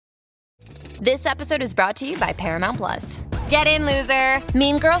This episode is brought to you by Paramount Plus. Get in, loser!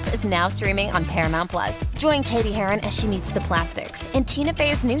 Mean Girls is now streaming on Paramount Plus. Join Katie Heron as she meets the plastics in Tina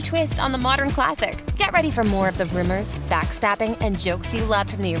Fey's new twist on the modern classic. Get ready for more of the rumors, backstabbing, and jokes you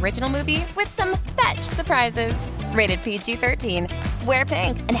loved from the original movie with some fetch surprises. Rated PG-13. Wear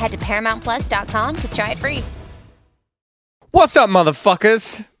pink and head to ParamountPlus.com to try it free. What's up,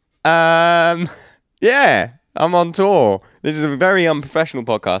 motherfuckers? Yeah, I'm on tour. This is a very unprofessional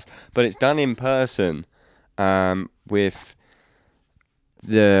podcast, but it's done in person with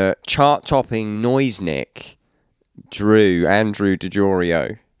the chart-topping Noisenick, Andrew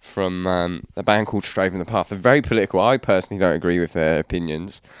Dijorio from a band called Straight from the Path. They're very political. I personally don't agree with their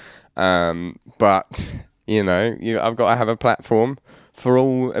opinions, but you know, I've got to have a platform for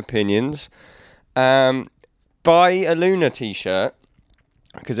all opinions. Buy a Luna t-shirt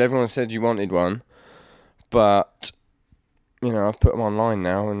because everyone said you wanted one, but you know, I've put them online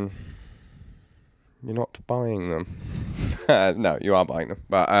now and you're not buying them. No, you are buying them,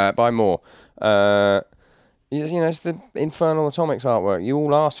 but buy more. You know, it's the Infernal Atomics artwork. You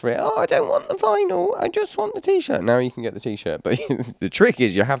all asked for it. Oh, I don't want the vinyl. I just want the t-shirt. Now you can get the t-shirt, but the trick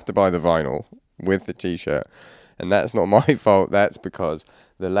is you have to buy the vinyl with the t-shirt, and that's not my fault. That's because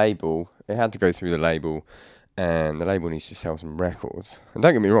the label, it had to go through the label, and the label needs to sell some records. And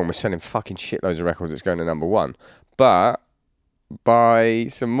don't get me wrong, we're selling fucking shitloads of records. It's going to number one, but buy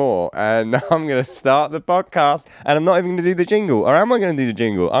some more. And I'm going to start the podcast, and I'm not even going to do the jingle. Or am I going to do the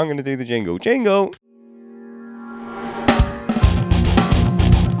jingle? I'm going to do the jingle. Jingle!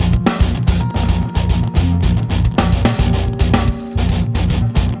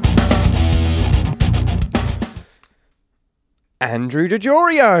 Andrew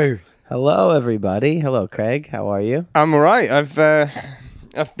Dijorio! Hello, everybody. Hello, Craig. How are you? I'm all right.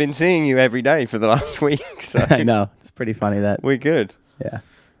 I've been seeing you every day for the last week. So I know. It's pretty funny that. we're good. Yeah.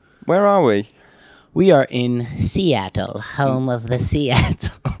 Where are we? We are in Seattle, home of the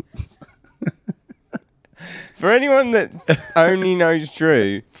Seattles. For anyone that only knows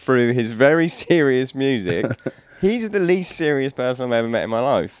Drew through his very serious music, he's the least serious person I've ever met in my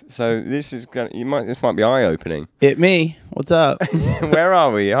life. So this might be eye-opening. Me. What's up? Where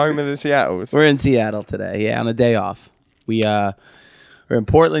are we? Home of the Seattles. We're in Seattle today. Yeah, on a day off. We were in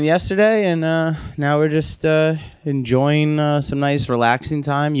Portland yesterday, and now we're just enjoying some nice relaxing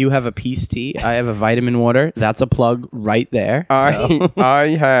time. You have a peace tea. I have a vitamin water. That's a plug right there.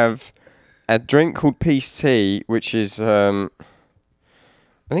 I have a drink called Peace Tea, which is I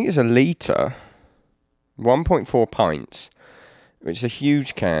think it's a litre, 1.4 pints, which is a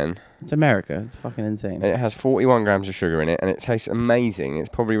huge can. It's America. It's fucking insane. And it has 41 grams of sugar in it, and it tastes amazing. It's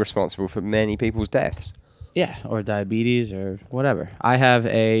probably responsible for many people's deaths. Yeah, or diabetes or whatever. I have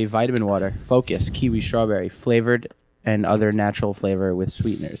a vitamin water, Focus, kiwi strawberry, flavored and other natural flavor with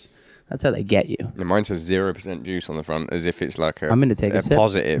sweeteners. That's how they get you. And mine says 0% juice on the front, as if it's like I'm going to take a sip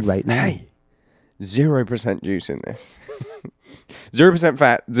positive. Right now. Hey, 0% juice in this. 0%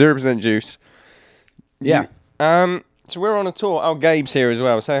 fat, 0% juice. Yeah. So we're on a tour. Oh, Gabe's here as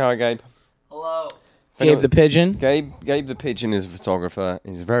well. Say hi, Gabe. Hello. Gabe the pigeon. Gabe the pigeon is a photographer.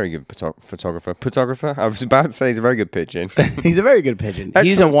 He's a very good photographer. I was about to say he's a very good pigeon. He's a very good pigeon. Excellent.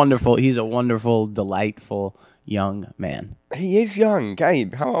 He's a wonderful, delightful young man. He is young.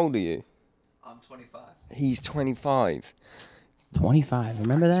 Gabe, how old are you? I'm 25. He's 25. 25.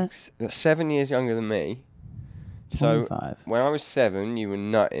 Remember that? That's 7 years younger than me. 25. So when I was 7, you were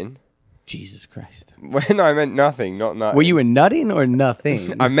nutting. Jesus Christ. When I meant nothing, not nutting. Were you a nutting or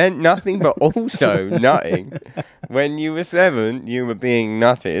nothing? I meant nothing, but also nutting. When you were 7, you were being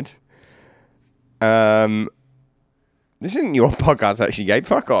nutted. This isn't your podcast, actually, Gabe.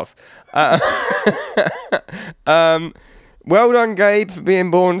 Fuck off. Well done, Gabe, for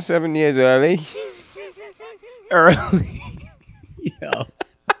being born 7 years early. Early. Yo.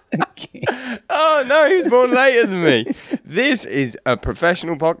 Oh, no, he was born later than me. This is a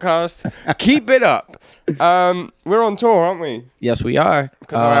professional podcast. Keep it up. We're on tour, aren't we? Yes, we are.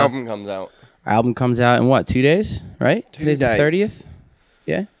 Because our album comes out. Our album comes out in what, 2 days? Right? 2 Today's days. the 30th?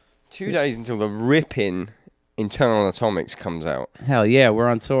 Yeah? 2 days until the ripping Internal Atomics comes out. Hell yeah. We're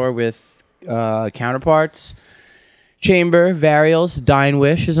on tour with Counterparts, Chamber, Varials, Dying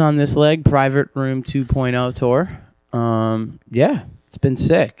Wish is on this leg, Private Room 2.0 tour. Yeah. It's been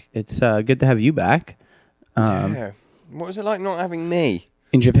sick. It's good to have you back. Yeah. What was it like not having me?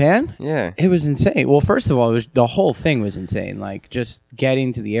 In Japan? Yeah. It was insane. Well, first of all, the whole thing was insane. Like, just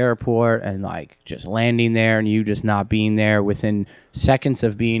getting to the airport and, like, just landing there and you just not being there within seconds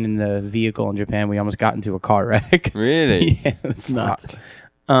of being in the vehicle in Japan. We almost got into a car wreck. Really? Yeah, it was nuts.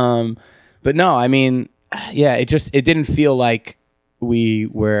 But no, I mean, yeah, it didn't feel like we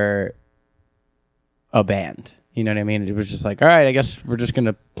were a band. You know what I mean? It was just like, all right, I guess we're just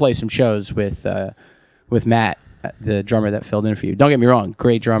gonna play some shows with Matt, the drummer that filled in for you. Don't get me wrong,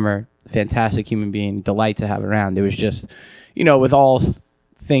 great drummer, fantastic human being, delight to have around. It was just, with all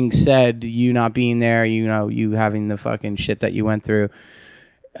things said, you not being there, you having the fucking shit that you went through,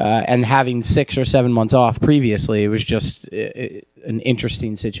 and having 6 or 7 months off previously, it was just an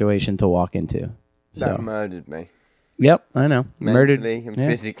interesting situation to walk into. That murdered me. Yep, I know. Mentally and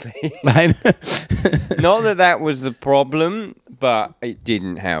physically. I know. Not that was the problem, but it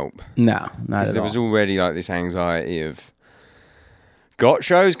didn't help. No, not at all. There was already like this anxiety of got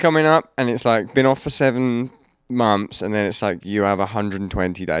shows coming up, and it's like been off for 7 months, and then it's like you have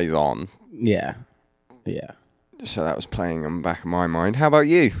 120 days on. Yeah. So that was playing on the back of my mind. How about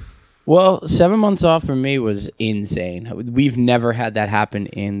you? Well, 7 months off for me was insane. We've never had that happen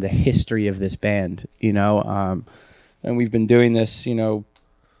in the history of this band, and we've been doing this,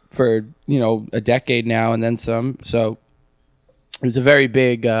 for, a decade now and then some. So it was a very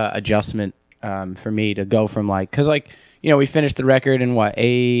big adjustment for me to go from because we finished the record in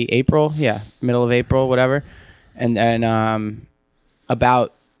April? Yeah, middle of April, whatever. And then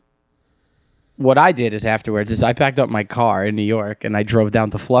about what I did is afterwards is I packed up my car in New York and I drove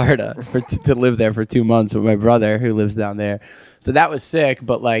down to Florida to live there for 2 months with my brother who lives down there. So that was sick.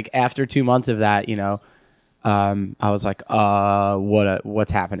 But after 2 months of that, I was like,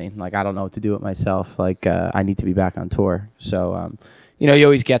 what's happening? I don't know what to do with myself. I need to be back on tour. So, you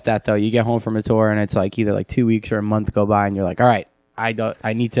always get that though. You get home from a tour and it's either 2 weeks or a month go by and you're like, all right, I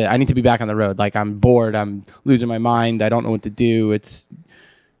need to be back on the road. I'm bored. I'm losing my mind. I don't know what to do.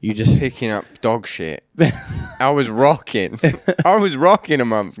 You just picking up dog shit. I was rocking. I was rocking a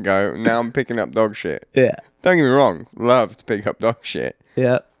month ago. Now I'm picking up dog shit. Yeah. Don't get me wrong. Love to pick up dog shit.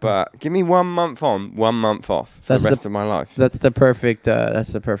 Yeah. But give me 1 month on, 1 month off for the rest of my life. That's the perfect.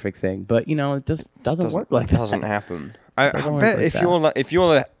 That's the perfect thing. But it just doesn't work like that. It doesn't happen. I bet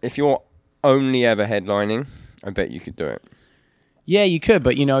if you're only ever headlining, I bet you could do it. Yeah, you could,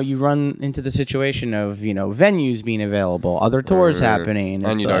 but you run into the situation of venues being available, other tours happening,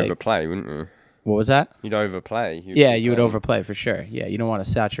 and you'd overplay, wouldn't you? What was that? You'd overplay. You would overplay for sure. Yeah, you don't want to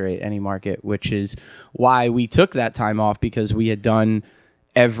saturate any market, which is why we took that time off because we had done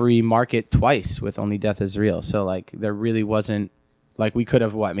every market twice with Only Death Is Real. So there really wasn't we could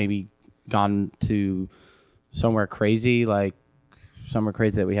have maybe gone to somewhere crazy that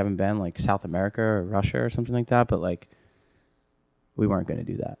we haven't been South America or Russia or something like that, but we weren't going to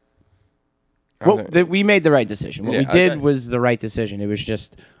do that. Well, we made the right decision. What we did was the right decision. It was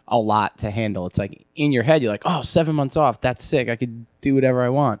just a lot to handle. It's in your head, you're like, 7 months off. That's sick. I could do whatever I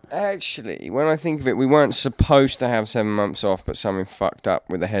want. Actually, when I think of it, we weren't supposed to have 7 months off, but something fucked up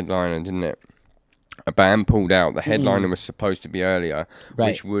with the headliner, didn't it? A band pulled out. The headliner was supposed to be earlier,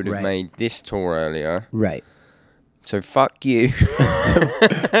 which would have made this tour earlier. Right. So fuck you.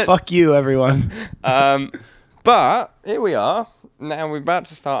 Fuck you, everyone. But here we are. Now we're about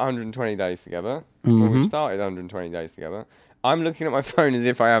to start 120 days together. Mm-hmm. Well, we've started 120 days together. I'm looking at my phone as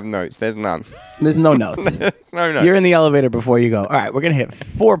if I have notes. There's none. There's no notes. No notes. You're in the elevator before you go. All right, we're going to hit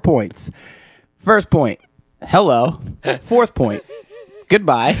 4 points. First point, hello. Fourth point,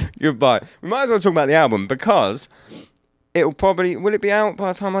 goodbye. Goodbye. We might as well talk about the album because will it be out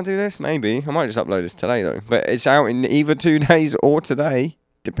by the time I do this? Maybe. I might just upload this today though. But it's out in either 2 days or today.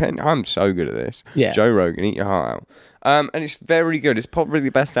 I'm so good at this. Yeah. Joe Rogan, eat your heart out. And it's very good. It's probably the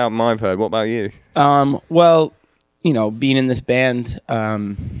best album I've heard. What about you? Well, being in this band,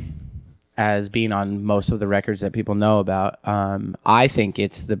 as being on most of the records that people know about, I think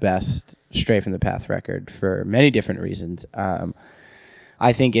it's the best Straight from the Path record for many different reasons.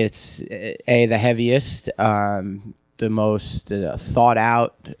 I think it's the heaviest, the most thought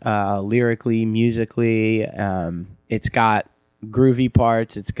out lyrically, musically. It's got groovy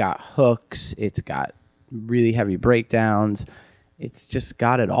parts. It's got hooks. It's got really heavy breakdowns. It's just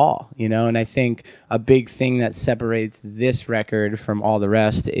got it all, and I think a big thing that separates this record from all the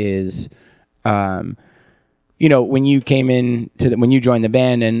rest is, when you came in when you joined the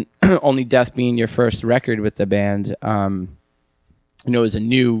band and Only Death being your first record with the band, it was a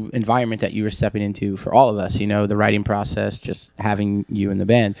new environment that you were stepping into for all of us, the writing process, just having you in the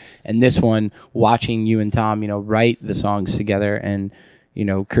band. And this one, watching you and Tom, write the songs together and,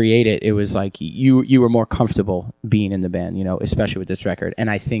 create it, it was like you were more comfortable being in the band, especially with this record.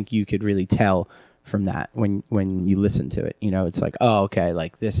 And I think you could really tell from that when you listen to it, it's like, oh, okay,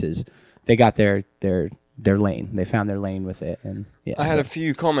 they got their lane. They found their lane with it. And yeah, I had a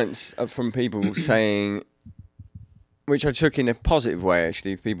few comments from people saying, which I took in a positive way,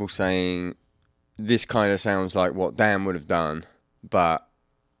 actually. People saying this kind of sounds like what Dan would have done, but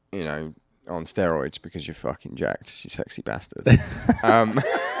on steroids because you're fucking jacked, you sexy bastard.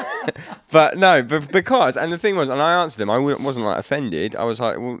 But no, because, and the thing was, and I answered him, I wasn't like offended. I was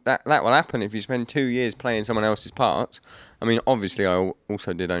like, well, that will happen if you spend 2 years playing someone else's parts. I mean, obviously, I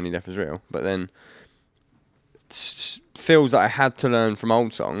also did Only Death Is Real, but then feels that I had to learn from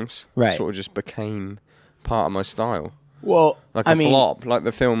old songs. Right. Sort of just became part of my style. Well, Like a blob, like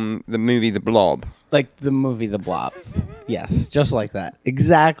the movie The Blob. Like the movie The Blob. Yes, just like that.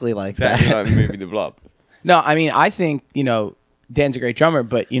 Exactly like that. Exactly like the movie The Blob. No, I mean, I think, Dan's a great drummer,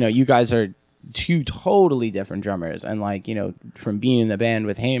 but, you guys are two totally different drummers. And, like, from being in the band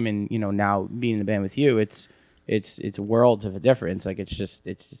with him and, now being in the band with you, it's worlds of a difference. Like, it's just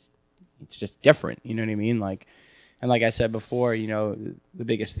different. You know what I mean? Like, and like I said before, the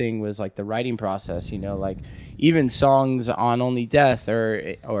biggest thing was like the writing process, like even songs on Only Death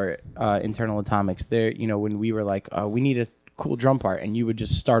or Internal Atomics there, when we were like, we need a cool drum part, and you would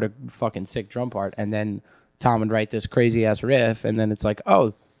just start a fucking sick drum part, and then Tom would write this crazy ass riff, and then it's like,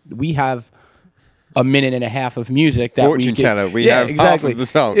 oh, we have a minute and a half of music that Fortune teller, we have half of the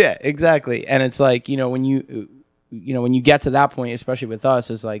song. Yeah, exactly. And it's like, when you get to that point, especially with us,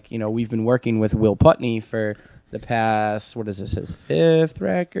 it's like, we've been working with Will Putney for the past, what is this, his 5th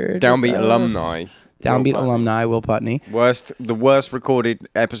record? Downbeat alumni. Downbeat alumni, Will Putney. The worst recorded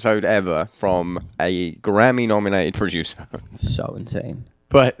episode ever from a Grammy-nominated producer. So insane.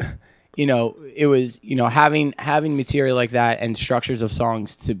 But, it was, having material like that and structures of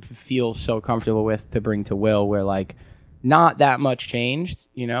songs to feel so comfortable with to bring to Will, where, like, not that much changed,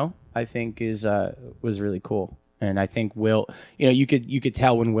 I think was really cool. And I think Will, you could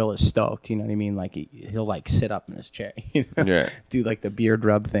tell when Will is stoked. You know what I mean? Like he'll like sit up in his chair, Yeah. Do like the beard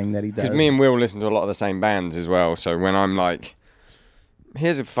rub thing that he does. Because me and Will listen to a lot of the same bands as well. So when I'm like,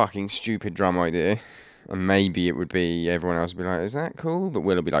 here's a fucking stupid drum idea, and maybe it would be everyone else would be like, is that cool? But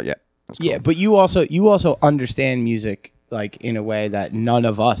Will will be like, yeah, that's cool. Yeah, but you also understand music like in a way that none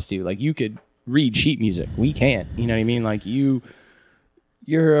of us do. Like you could read sheet music, we can't. You know what I mean? Like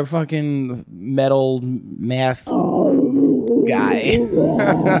You're a fucking metal math guy.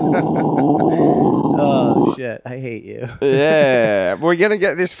 Oh, shit. I hate you. Yeah. We're going to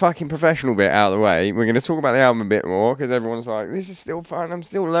get this fucking professional bit out of the way. We're going to talk about the album a bit more because everyone's like, this is still fun. I'm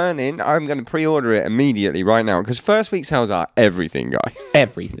still learning. I'm going to pre-order it immediately right now because first week sales are everything, guys.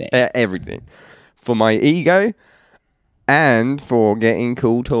 Everything. Everything. For my ego and for getting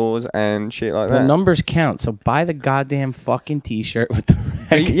cool tours and shit like that. The numbers count, so buy the goddamn fucking t-shirt with the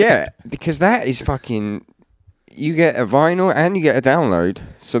record. Yeah, because that is fucking... You get a vinyl and you get a download,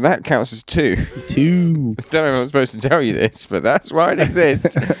 so that counts as 2. 2. I don't know if I'm supposed to tell you this, but that's why it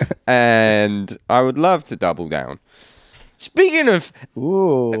exists. And I would love to double down. Speaking of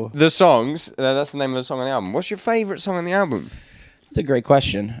the songs, that's the name of the song on the album. What's your favourite song on the album? That's a great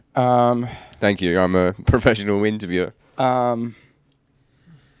question. Thank you. I'm a professional interviewer.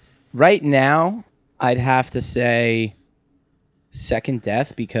 Right now, I'd have to say Second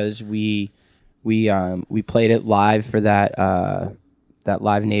Death because we played it live for that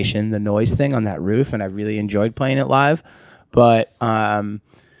Live Nation, the noise thing on that roof, and I really enjoyed playing it live. But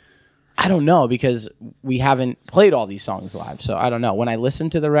I don't know because we haven't played all these songs live, so I don't know. When I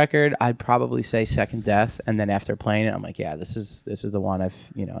listen to the record, I'd probably say Second Death, and then after playing it, I'm like, yeah, this is the one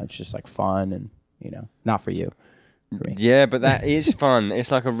it's just like fun and not for you. For me. Yeah, but that is fun. It's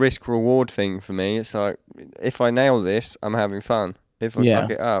like a risk-reward thing for me. It's like, if I nail this, I'm having fun. If I fuck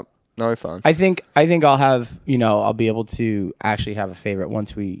it up, no fun. I think I'll have, I'll be able to actually have a favorite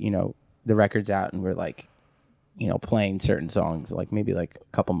once we, the record's out and we're like, playing certain songs, like maybe like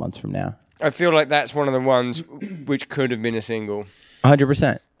a couple months from now. I feel like that's one of the ones which could have been a single.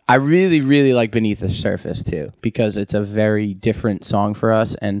 100%. I really, really like Beneath the Surface too, because it's a very different song for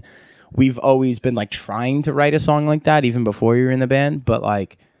us. And we've always been like trying to write a song like that even before you were in the band. But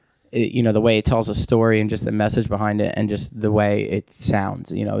like, the way it tells a story and just the message behind it and just the way it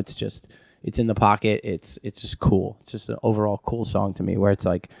sounds, it's in the pocket. It's just cool. It's just an overall cool song to me where it's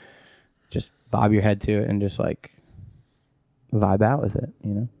like, just bob your head to it and just like vibe out with it,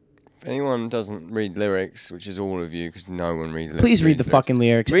 If anyone doesn't read lyrics, which is all of you, because no one reads lyrics. Please read the fucking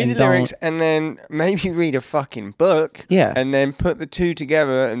lyrics. Read the lyrics and then maybe read a fucking book. Yeah. And then put the two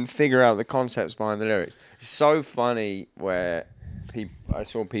together and figure out the concepts behind the lyrics. It's so funny where I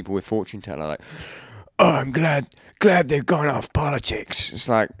saw people with fortune teller like, oh, I'm glad they've gone off politics. It's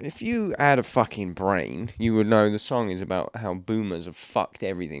like, if you had a fucking brain, you would know the song is about how boomers have fucked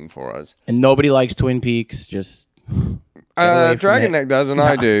everything for us. And nobody likes Twin Peaks, just... Dragon Neck does, and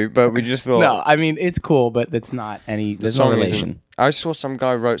I do, but we just thought... No, I mean, it's cool, but it's not any... There's no relation. I saw some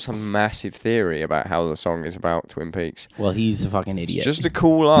guy wrote some massive theory about how the song is about Twin Peaks. Well, he's a fucking idiot. It's just a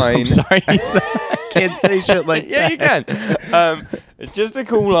cool line. I'm sorry. I can't say shit like Yeah, you can. It's just a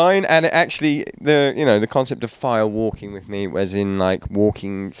cool line, and it actually the concept of fire walking with me, as in like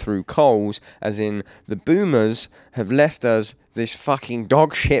walking through coals, as in the boomers have left us this fucking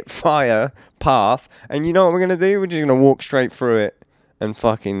dog shit fire path, and you know what we're gonna do? We're just gonna walk straight through it and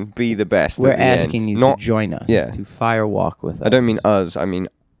fucking be the best. We're at the asking end. you Not to join us, yeah. to fire walk with us. I don't mean us. I mean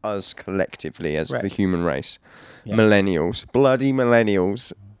us collectively as Right. the human race. Yeah. Millennials, bloody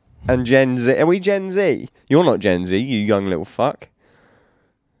millennials, and Gen Z. Are we Gen Z? You're not Gen Z, you young little fuck.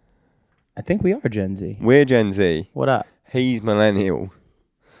 I think we are Gen Z. We're Gen Z. What up? He's millennial.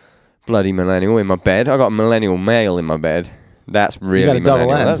 Bloody millennial in my bed. I got a millennial male in my bed. That's really got a double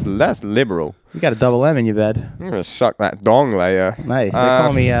millennial. M. That's liberal. You got a double M in your bed. I'm gonna suck that dong later. Nice. They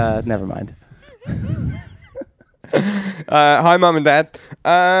call me. Never mind. Hi, mum and dad.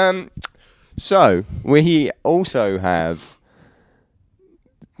 So we also have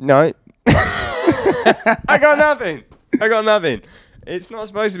no. I got nothing. It's not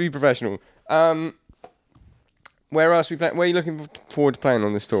supposed to be professional. Where else we play? Where are you looking forward to playing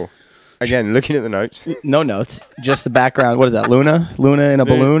on this tour? Again, looking at the notes. No notes. Just the background. What is that? Luna? Luna in a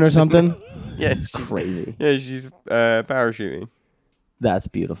balloon or something? Yes, Crazy. Yeah, she's parachuting. That's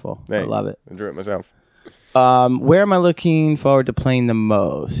beautiful. Thanks. I love it. I drew it myself. Where am I looking forward to playing the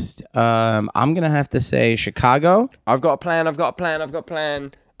most? I'm gonna have to say Chicago. I've got a plan.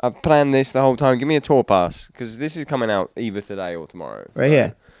 I've planned this the whole time. Give me a tour pass, because this is coming out either today or tomorrow. Right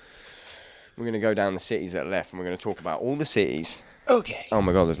here. We're going to go down the cities that are left, and we're going to talk about all the cities. Okay. Oh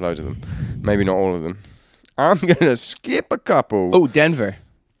my God, there's loads of them. Maybe not all of them. I'm going to skip a couple. Oh, Denver.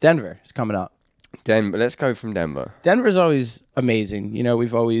 Denver is coming up. Denver. Let's go from Denver. Denver's always amazing. You know,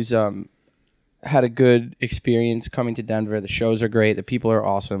 we've always had a good experience coming to Denver. The shows are great. The people are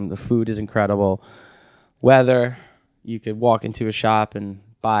awesome. The food is incredible. Weather. You could walk into a shop and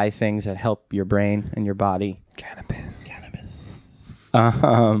buy things that help your brain and your body. Cannabis.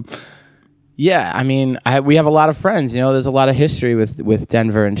 Yeah, I mean, we have a lot of friends. You know, there's a lot of history with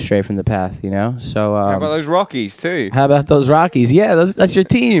Denver and Stray from the Path. You know, so How about those Rockies too? how about those Rockies? Yeah, that's your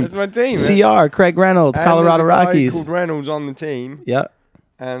team. That's my team. man. CR, Craig Reynolds, And Colorado there's a guy Rockies. called Reynolds on the team, Yep.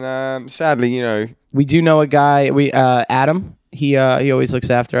 and sadly, you know, We do know a guy. We Adam. He always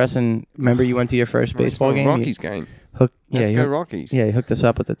looks after us. And remember, you went to your first baseball game. Rockies game. Let's Let's go Rockies. Yeah, he hooked us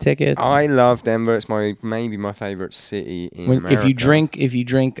up with the tickets. I love Denver. It's maybe my favorite city in America. If you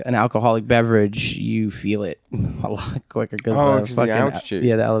drink an alcoholic beverage, you feel it a lot quicker because the altitude.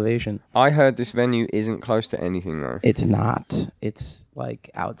 Yeah, the elevation. I heard this venue isn't close to anything though. It's not. It's like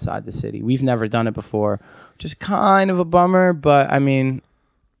outside the city. We've never done it before, which is kind of a bummer. But I mean,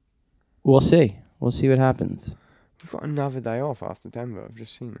 we'll see. We'll see what happens. We've got another day off after Denver. I've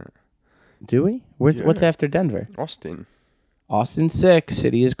just seen that. Do we? What's after Denver? Austin. Austin's sick.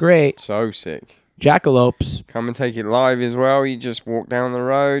 City is great. So sick. Jackalopes. Come and take it live as well. You just walk down the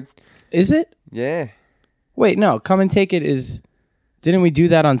road. Is it? Yeah. Wait, no. Come and take it is. Didn't we do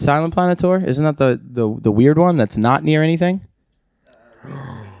that on Silent Planet Tour? Isn't that the weird one that's not near anything?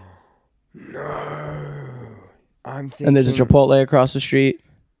 No. I'm thinking. And there's a Chipotle across the street.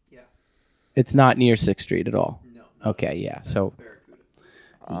 Yeah. It's not near 6th Street at all. No. Okay, yeah. So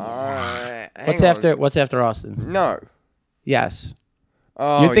What's what's after Austin? No. Yes.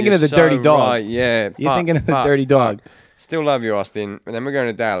 Oh, You're thinking of the so Dirty Dog. Right. Yeah. You're thinking of the Dirty Dog. Still love you, Austin. And then we're going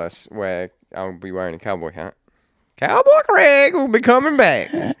to Dallas, where I'll be wearing a cowboy hat. Cowboy Craig will be coming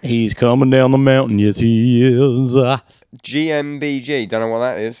back. He's coming down the mountain. Yes, he is. GMBG. Don't know what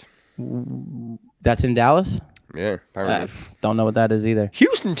that is. That's in Dallas? Yeah, apparently. Don't know what that is either.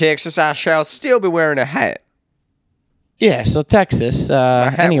 Houston, Texas, I shall still be wearing a hat. Yeah, so Texas.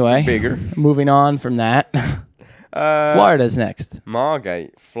 hat Anyway, would be bigger. Moving on from that. Florida's next.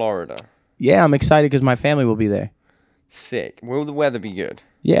 Margate, Florida. Yeah, I'm excited because my family will be there. Sick. Will the weather be good?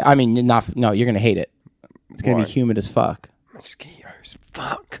 Yeah, I mean, no, you're going to hate it. It's going to Why? be humid as fuck. Mosquitoes.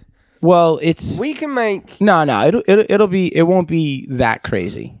 Fuck. Well, it's... We can make... No, it'll be... It won't be that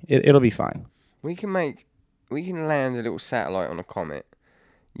crazy. It'll be fine. We can land a little satellite on a comet.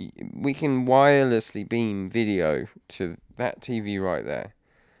 We can wirelessly beam video to that TV right there.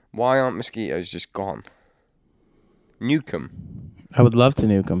 Why aren't mosquitoes just gone? Nuke them. I would love to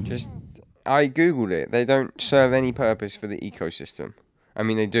nuke them. I googled it. They don't serve any purpose for the ecosystem. I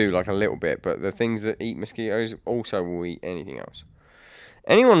mean, they do like a little bit, but the things that eat mosquitoes also will eat anything else.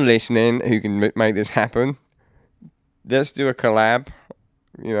 Anyone listening who can make this happen, let's do a collab.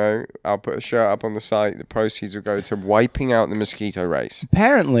 You know, I'll put a shirt up on the site. The proceeds will go to wiping out the mosquito race.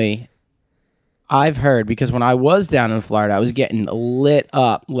 Apparently, I've heard, because when I was down in Florida, I was getting lit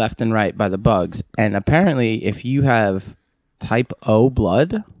up left and right by the bugs. And apparently, if you have type O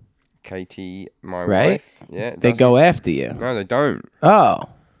blood, Katie, my right? wife, yeah, They go after you. No, they don't. Oh.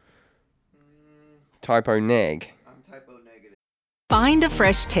 Typo neg. I'm typo negative. Find a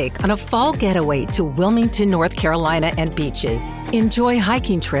fresh take on a fall getaway to Wilmington, North Carolina and beaches. Enjoy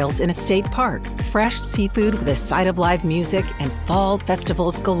hiking trails in a state park, fresh seafood with a side of live music, and fall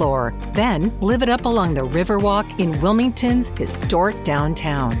festivals galore. Then live it up along the Riverwalk in Wilmington's historic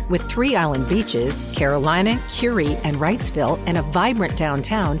downtown. With 3 island beaches, Carolina, Curie, and Wrightsville, and a vibrant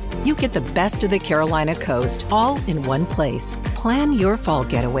downtown, you get the best of the Carolina coast all in one place. Plan your fall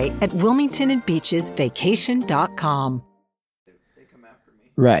getaway at WilmingtonandBeachesVacation.com.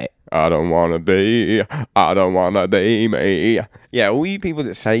 Right. I don't wanna be me. Yeah, all you people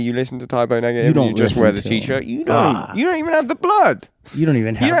that say you listen to Typo Negative, You don't you just listen wear the to t-shirt. them. You don't. You don't even have the blood. You don't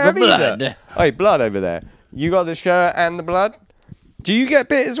even have You don't the have blood. either. Hey, blood over there. You got the shirt and the blood. Do you get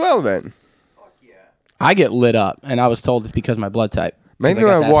bit as well then? I get lit up, and I was told it's because of my blood type. 'Cause Maybe I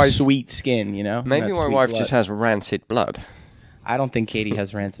got my that wife- sweet skin, you know? Maybe That my sweet wife blood. just has rancid blood. I don't think Katie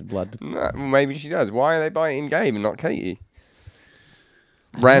has rancid blood. No, maybe she does. Why are they biting Gabe and not Katie?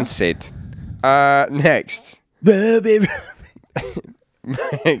 Rancid. Next. Baby.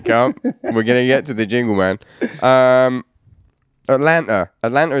 Come. We're going to get to the jingle, man. Atlanta.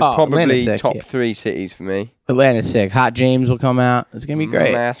 Atlanta is probably Atlanta's sick, top yeah. 3 cities for me. Atlanta's sick. Hot James will come out. It's going to be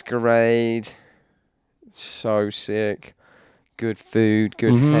great. Masquerade. So sick. Good food.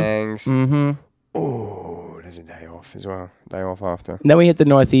 Good hangs. Mm-hmm. Oh, there's a day off as well. Day off after. And then we hit the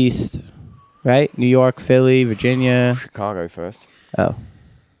Northeast, right? New York, Philly, Virginia. Chicago first, Oh.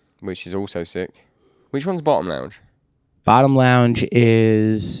 which is also sick. Which one's Bottom Lounge? Bottom Lounge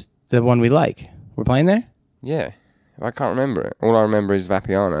is the one we like. We're playing there? Yeah. I can't remember it. All I remember is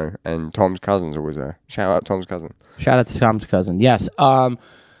Vapiano and Tom's cousin's always there. Shout out Tom's cousin. Shout out to Tom's cousin. Yes.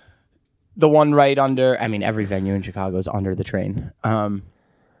 The one right under, I mean, every venue in Chicago is under the train.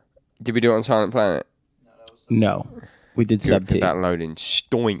 Did we do it on Silent Planet? No. We did Sub T. That loading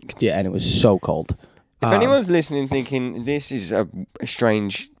stoinked. Yeah, and it was so cold. If anyone's listening thinking this is a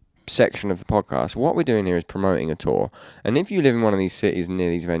strange section of the podcast, what we're doing here is promoting a tour. And if you live in one of these cities near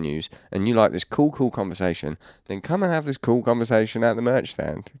these venues and you like this cool conversation, then come and have this cool conversation at the merch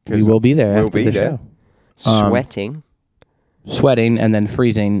stand. We will be there we'll after be the there. show. Sweating. Sweating and then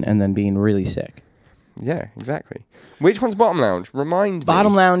freezing and then being really sick. Yeah, exactly. Which one's Bottom Lounge? Remind me.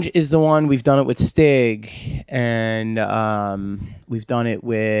 Bottom Lounge is the one we've done it with Stig, and we've done it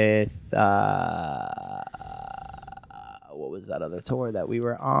with what was that other tour that we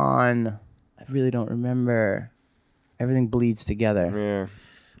were on? I really don't remember. Everything bleeds together.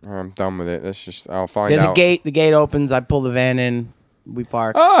 Yeah, I'm done with it. I'll find There's out. a gate. The gate opens. I pull the van in. We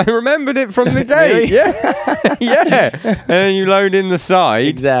park. Oh, I remembered it from the gate. Yeah, yeah. And then you load in the side.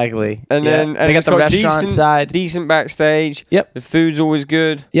 Exactly. And Yeah. then and they got it's the restaurant side. decent backstage. Yep. The food's always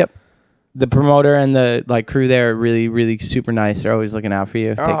good. Yep. The promoter and the crew there are really, really super nice. They're always looking out for you,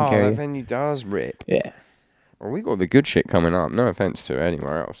 taking care that of you. venue does rip. Yeah. Well, we got the good shit coming up. No offense to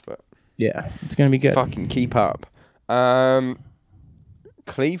anywhere else, but Yeah. It's gonna be good. fucking keep up.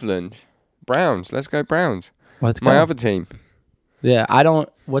 Cleveland Browns. Let's go Browns. Let's go. My other team. Yeah. I don't.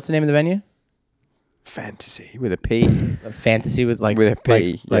 What's the name of the venue? Fantasy with a P. A fantasy with like With a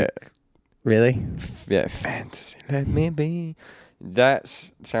P, yeah. Really? Yeah, fantasy. Let me be. That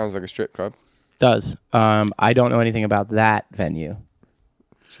sounds like a strip club. Does. I don't know anything about that venue.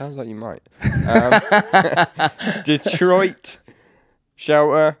 Sounds like you might. Detroit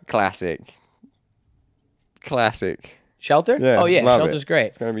Shelter Classic. Shelter? Yeah, Oh yeah, love Shelter's it. great.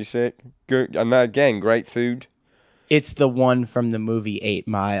 It's gonna be sick. Good. And again, great food. It's the one from the movie 8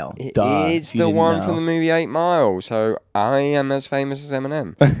 Mile. Duh, It's if you the didn't one know. from the movie 8 Mile. So I am as famous as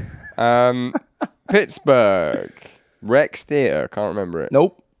Eminem. Pittsburgh Rex Theater. Can't remember it.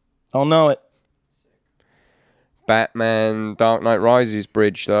 Nope. Don't know it. Batman Dark Knight Rises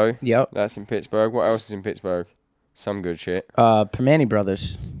bridge though. Yep. That's in Pittsburgh. What else is in Pittsburgh? Some good shit. Permane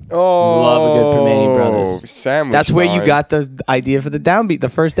Brothers. Oh, Love a good Permane Brothers. Sandwich. That's where you time. got the idea for the downbeat, the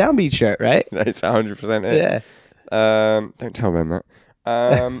first downbeat shirt, right? That's 100% it. Yeah. Don't tell them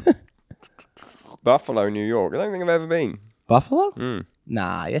that. Buffalo, New York. I don't think I've ever been. Buffalo? Mm.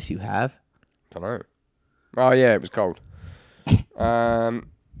 Nah, yes you have. Don't know. Oh yeah, it was cold.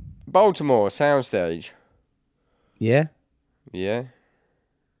 Baltimore Soundstage. Yeah. Yeah.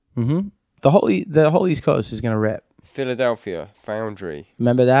 Mm-hmm. The whole East Coast is gonna rip. Philadelphia Foundry.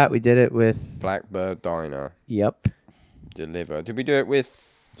 Remember that? We did it with Blackbird Diner. Yep. Deliver. Did we do it with?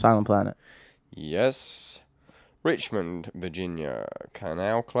 Silent Planet. Yes. Richmond, Virginia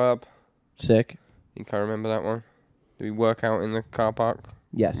Canal Club. Sick. You can remember that one? Did we work out in the car park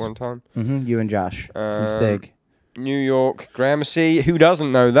Yes. one time? Mm-hmm. You and Josh from Stig. New York, Gramercy. Who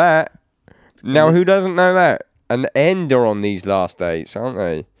doesn't know that? Now, who doesn't know that? And End are on these last dates, aren't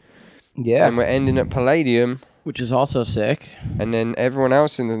they? Yeah. And we're ending at Palladium. Which is also sick. And then everyone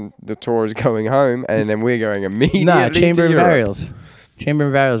else in the tour is going home, and then we're going immediately Chamber to and Europe. Varials. Chamber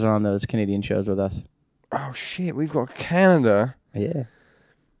and Varials are on those Canadian shows with us. Oh, shit. We've got Canada. Yeah.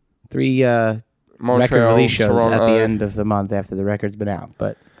 3 Montreal, record release shows Toronto. at the end of the month after the record's been out.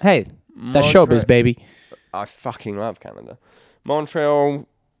 But, hey, that's showbiz, baby. I fucking love Canada. Montreal.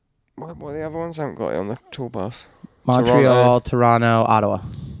 What are the other ones? I haven't got it on the tour bus. Montreal, Toronto, Ottawa.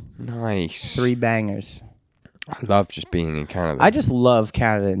 Nice. 3 bangers. I love just being in Canada. I just love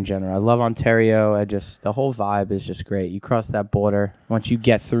Canada in general. I love Ontario. The whole vibe is just great. You cross that border. Once you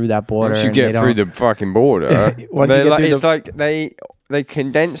get through that border, once you get through the fucking border, it's like they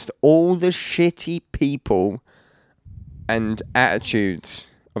condensed all the shitty people and attitudes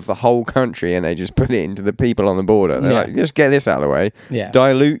of the whole country, and they just put it into the people on the border. They're like, just get this out of the way. Yeah.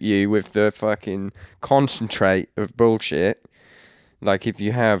 Dilute you with the fucking concentrate of bullshit. Like if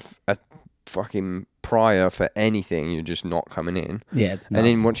you have a fucking prior for anything, you're just not coming in. Yeah, it's nuts. And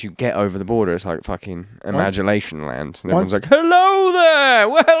then once you get over the border, it's like fucking imagination land. And everyone's like, hello there,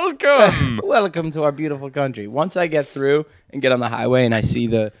 welcome. Welcome to our beautiful country. Once I get through and get on the highway and I see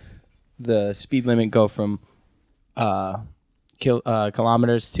the speed limit go from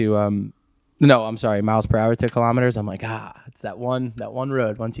kilometers to miles per hour to kilometers, I'm like, it's that one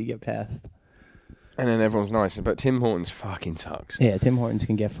road once you get past. And then everyone's nice, but Tim Hortons fucking sucks. Yeah, Tim Hortons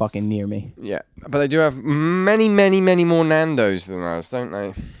can get fucking near me. Yeah, but they do have many, many, many more Nando's than us, don't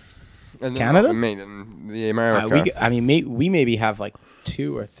they? And Canada? Than the America. We maybe have like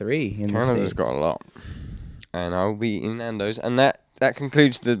 2 or 3 in the States. Canada's got a lot. And I'll be eating Nando's. And that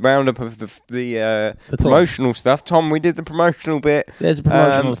concludes the roundup of the promotional stuff. Tom, we did the promotional bit. There's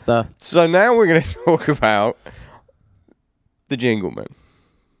promotional stuff. So now we're going to talk about the Jingleman.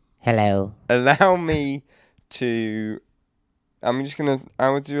 Hello. Allow me to... I will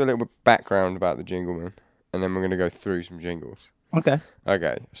do a little bit of background about the Jingleman, and then we're going to go through some jingles. Okay.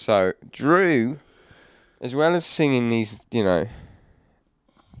 Okay, so Drew, as well as singing these,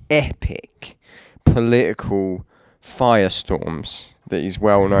 epic political firestorms that he's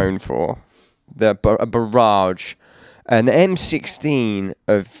well known for, a barrage, an M16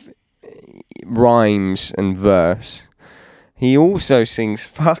 of rhymes and verse, he also sings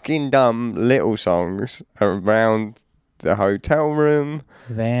fucking dumb little songs around the hotel room,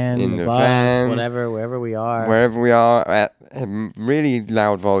 in the bus, van, wherever we are. Wherever we are, at a really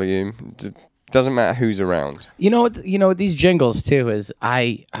loud volume. Doesn't matter who's around. You know what these jingles too is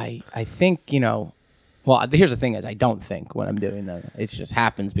I think, well, here's the thing is I don't think when I'm doing them. It just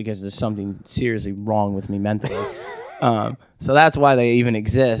happens because there's something seriously wrong with me mentally. So that's why they even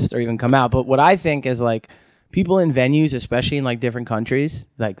exist or even come out. But what I think is like people in venues, especially in like different countries,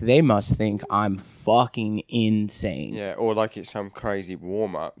 like they must think I'm fucking insane. Yeah, or like it's some crazy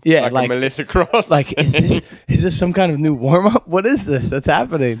warm up. Yeah, like a Melissa Cross. Like is this some kind of new warm up? What is this that's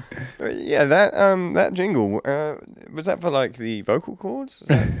happening? Yeah, that jingle was that for like the vocal cords?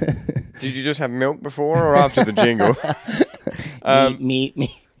 Did you just have milk before or after the jingle? Meat.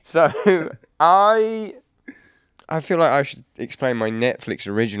 So I feel like I should explain my Netflix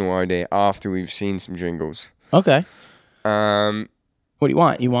original idea after we've seen some jingles. Okay. What do you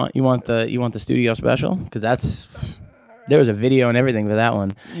want? You want the studio special? Because there was a video and everything for that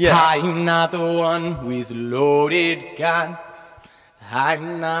one. Yeah. I'm not the one with loaded gun.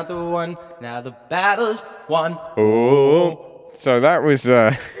 I'm not the one. Now the battle's won. Oh. So that was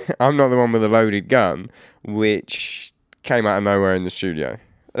I'm not the one with a loaded gun, which came out of nowhere in the studio.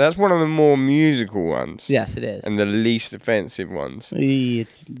 That's one of the more musical ones. Yes, it is. And the least offensive ones.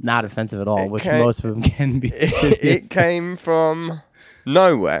 It's not offensive at all, most of them can be. It came from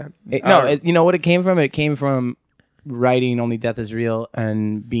nowhere. You know what it came from? It came from writing Only Death Is Real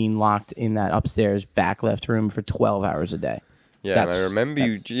and being locked in that upstairs back left room for 12 hours a day. Yeah, and I remember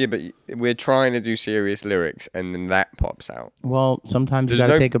you. Yeah, but we're trying to do serious lyrics, and then that pops out. Well, sometimes you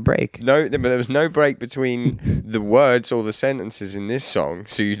gotta take a break. No, but there was no break between the words or the sentences in this song,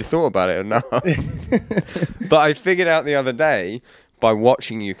 so you thought about it enough. But I figured out the other day by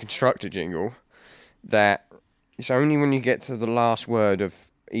watching you construct a jingle that it's only when you get to the last word of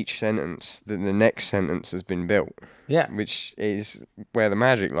each sentence that the next sentence has been built. Yeah, which is where the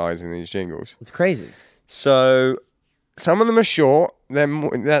magic lies in these jingles. It's crazy. So. Some of them are short.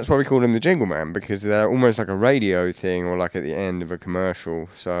 That's why we call them the Jingle Man, because they're almost like a radio thing or like at the end of a commercial.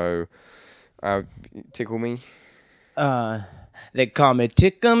 So, tickle me. They call me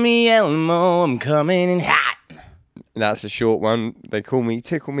Tickle Me Elmo, I'm coming in hot. That's a short one. They call me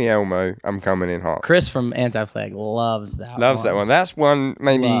Tickle Me Elmo, I'm coming in hot. Chris from Anti-Flag loves that one. Loves that one. That's one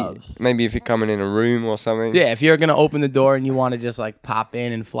Loves. maybe if you're coming in a room or something. Yeah, if you're going to open the door and you want to just like pop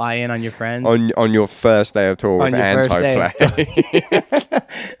in and fly in on your friends. On your first day of tour with Anti-Flag.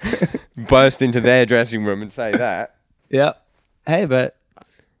 Burst into their dressing room and say that. Yep. Hey, but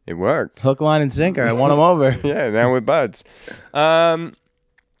it worked. Hook, line, and sinker. I won them over. Yeah, now we're buds.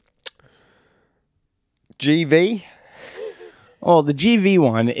 GV? Well, the GV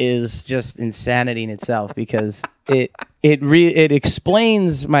one is just insanity in itself because it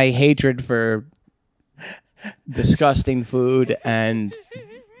explains my hatred for disgusting food and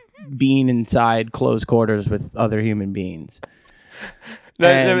being inside close quarters with other human beings.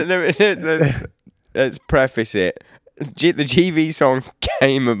 Let's preface it. The GV song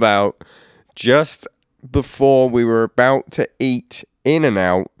came about just before we were about to eat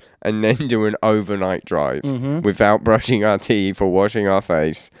In-N-Out and then do an overnight drive without brushing our teeth or washing our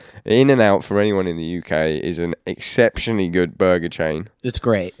face. In-N-Out, for anyone in the UK, is an exceptionally good burger chain. It's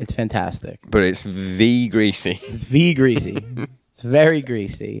great. It's fantastic. But it's greasy. It's greasy. It's very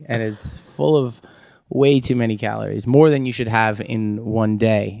greasy, and it's full of way too many calories. More than you should have in one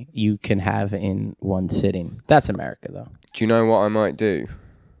day, you can have in one sitting. That's America, though. Do you know what I might do?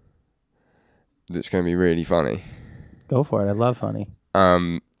 That's going to be really funny. Go for it. I love funny.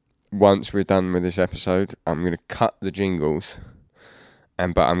 Once we're done with this episode, I'm going to cut the jingles,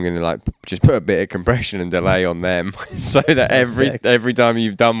 but I'm going to just put a bit of compression and delay on them, so that every time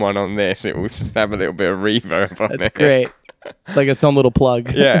you've done one on this, it will just have a little bit of reverb on it. That's great. Like its own little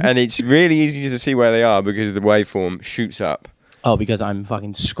plug. Yeah, and it's really easy to see where they are because the waveform shoots up. Oh, because I'm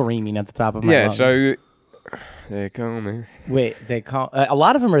fucking screaming at the top of my lungs. So they call me. Wait, they call a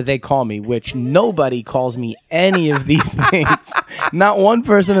lot of them are they call me, which nobody calls me any of these things. Not one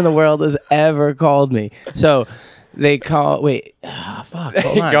person in the world has ever called me. So they call. Wait, fuck.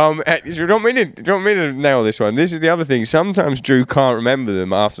 Hold on. You don't mean to nail this one. This is the other thing. Sometimes Drew can't remember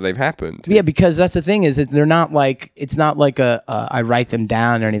them after they've happened. Yeah, because that's the thing is that they're not like it's not like I write them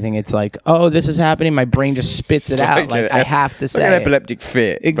down or anything. It's like, oh, this is happening. My brain just spits it out. Like I have to say like an epileptic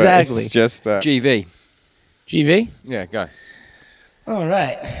fit. Exactly. It's just GV. GV? Yeah, go. All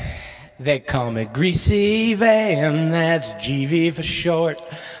right. They call me Greasy Van, that's GV for short.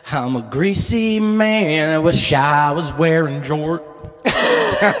 I'm a greasy man, I wish I was wearing jort.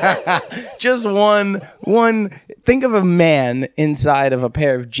 Just one, think of a man inside of a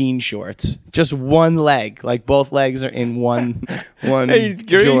pair of jean shorts. Just one leg, like both legs are in one He's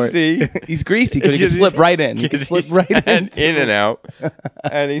greasy. Jort. He's greasy because he can slip right in. He can slip right in. In and out.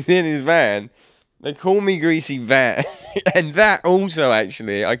 And he's in his van. They call me Greasy Van. And that also,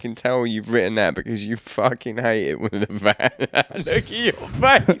 actually, I can tell you've written that because you fucking hate it with the van. Look at your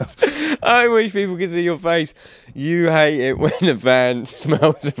face. I wish people could see your face. You hate it when the van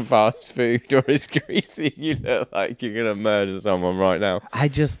smells of fast food or is greasy. You look like you're going to murder someone right now. I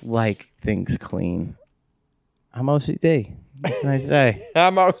just like things clean. I'm OCD. What can I say?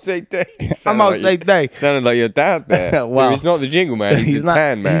 I'm OCD. I'm OCD. Sounded like your dad there. Well, he's not the jingle man. He's the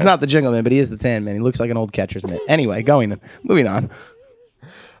tan man. He's not the jingle man, but he is the tan man. He looks like an old catcher's mitt. Anyway, moving on.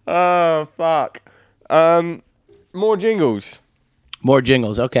 Oh, fuck. More jingles. More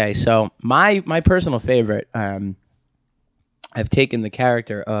jingles. Okay, so my personal favorite, I've taken the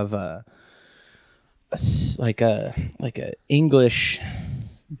character of a English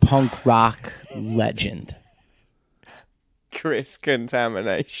punk rock legend. Chris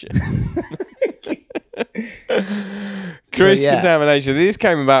Contamination. Contamination. This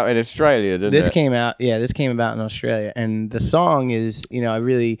came about in Australia, didn't it? This came out in Australia, and the song is, I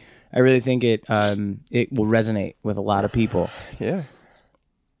really think it will resonate with a lot of people. Yeah.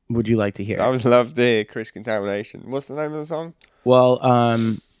 Would you like to hear? I would love to hear Chris Contamination. What's the name of the song? Well,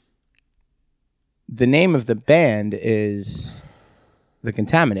 the name of the band is The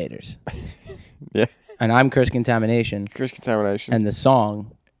Contaminators. Yeah. And I'm Chris Contamination. Chris Contamination. And the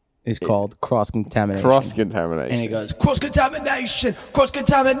song is called Cross Contamination. Cross Contamination. And it goes, Cross Contamination, Cross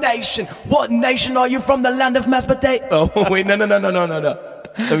Contamination. What nation are you from? The land of mashed potato. Oh, wait, no. Let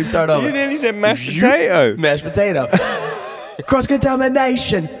me start over. You nearly said mashed potato. Mashed potato. Cross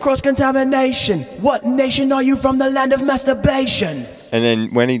Contamination, Cross Contamination. What nation are you from? The land of masturbation. And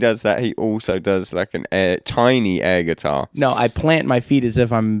then when he does that, he also does like tiny air guitar. No, I plant my feet as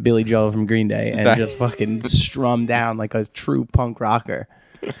if I'm Billy Joel from Green Day and just fucking strum down like a true punk rocker.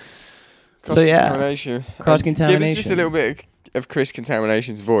 Cross Contamination. Give us just a little bit of Chris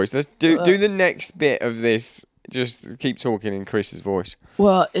Contamination's voice. Let's do the next bit of this just keep talking in Chris's voice.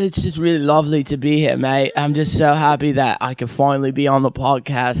 Well, it's just really lovely to be here, mate. I'm just so happy that I can finally be on the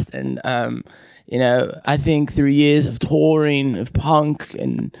podcast. And, I think through years of touring, of punk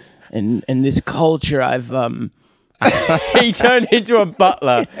and this culture, I've... He turned into a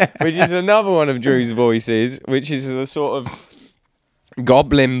butler, which is another one of Drew's voices, which is the sort of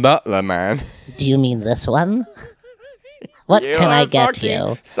goblin butler, man. Do you mean this one? What You can are I get fucking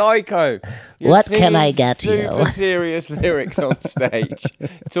you? Psycho. You're What can I singing get you? Super serious lyrics on stage,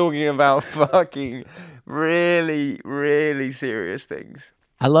 talking about fucking really, really serious things.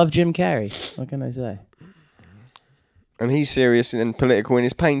 I love Jim Carrey. What can I say? And he's serious and political in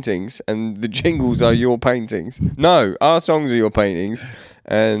his paintings, and the jingles are your paintings. No, our songs are your paintings,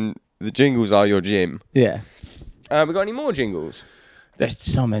 and the jingles are your gym. Yeah. We got any more jingles? There's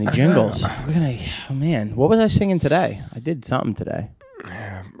so many jingles. Oh man, what was I singing today? I did something today.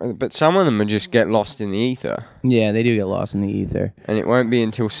 But some of them just get lost in the ether. Yeah, they do get lost in the ether. And it won't be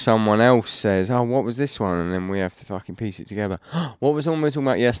until someone else says, oh, what was this one? And then we have to fucking piece it together. What was the one we were talking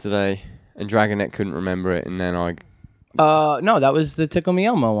about yesterday? And Dragonette couldn't remember it, and then I... No, that was the Tickle Me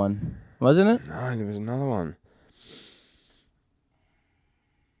Elmo one, wasn't it? No, there was another one.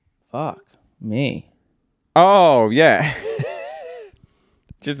 Fuck me. Oh, yeah.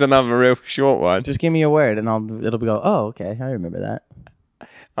 Just another real short one. Just give me a word, and it'll be go. Oh, okay, I remember that.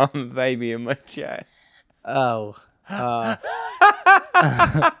 I'm a baby in my chair. Oh.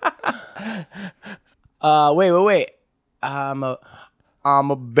 Wait. I'm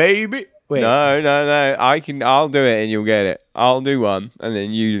a baby. Wait. No. I'll do it and you'll get it. I'll do one and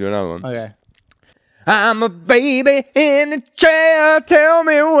then you do another one. Okay. I'm a baby in a chair. Tell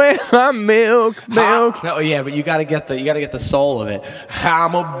me where's my milk. No, yeah, but you gotta get the soul of it.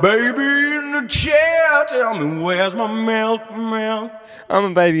 I'm a baby in a chair. Tell me where's my milk. I'm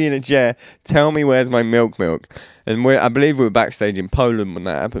a baby in a chair. Tell me where's my milk. And I believe we were backstage in Poland when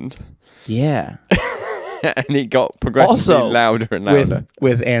that happened. Yeah. And it got progressively Also, louder and louder.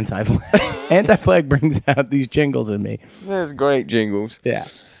 with Anti-Flag. Anti-Flag brings out these jingles in me. There's great jingles. Yeah.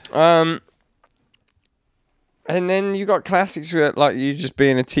 And then you got classics with like you just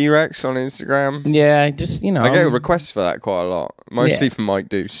being a T-Rex on Instagram. Yeah, just, I get requests for that quite a lot. Mostly from Mike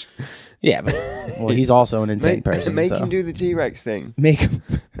Deuce. Yeah, but he's also an insane person. Make so. him do the T-Rex thing. Make him.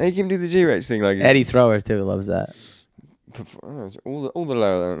 Make him do the T-Rex thing. Like Eddie Thrower, too, loves that. All the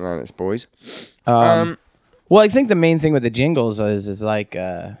lower Atlantis boys. Well, I think the main thing with the jingles is like,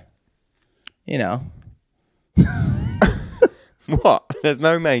 What? There's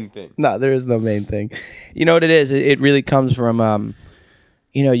no main thing. No, there is no main thing. You know what it is? It really comes from,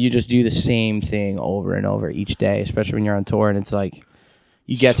 you just do the same thing over and over each day, especially when you're on tour, and it's like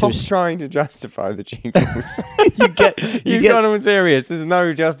you get Stop to trying to justify the jingles. you got them serious. There's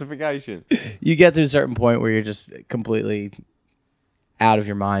no justification. you get to a certain point where you're just completely out of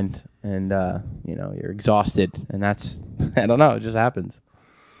your mind, and you're exhausted, and that's I don't know, it just happens.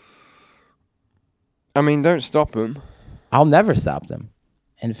 I mean, don't stop them. I'll never stop them.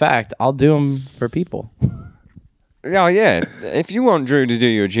 In fact, I'll do them for people. Oh, yeah. If you want Drew to do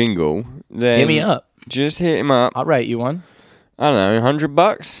your jingle, then Hit me up. Just hit him up. I'll write you one. I don't know,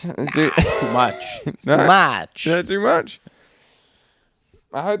 $100. It's too much. It's No. too much. Is that too much?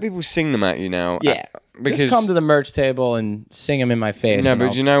 I hope people sing them at you now. Yeah. Because Just come to the merch table and sing them in my face. no, and but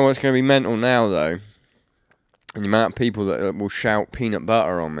I'll- you know what's going to be mental now, though? The amount of people that will shout peanut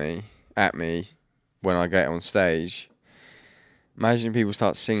butter at me when I get on stage. Imagine if people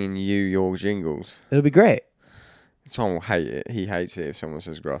start singing your jingles. It'll be great. Tom will hate it. He hates it if someone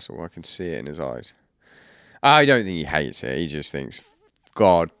says Grussel. I can see it in his eyes. I don't think he hates it. He just thinks,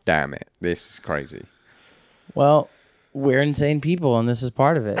 God damn it, this is crazy. Well, we're insane people, and this is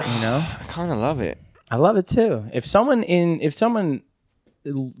part of it, I kind of love it. I love it too. If someone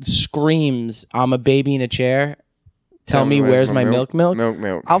screams, "I'm a baby in a chair," tell me where's my milk.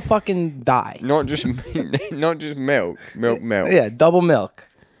 Milk. I'll fucking die. Not just milk. Yeah, double milk.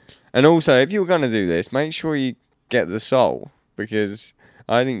 And also, if you were going to do this, make sure you get the soul, because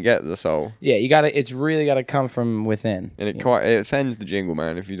I didn't get the soul. Yeah, you gotta. It's really gotta come from within. And it offends the jingle,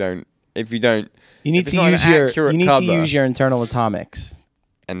 man, if you don't. You need if to it's use not an accurate cover. your internal atomics.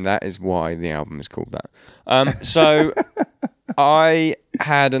 And that is why the album is called that. So I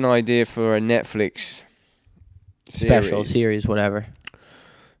had an idea for a Netflix Special series, whatever.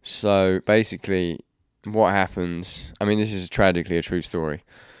 So basically, what happens... I mean, this is tragically a true story.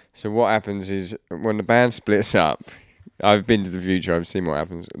 So what happens is, when the band splits up... I've been to the future, I've seen what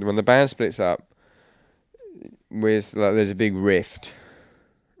happens. When the band splits up, there's a big rift.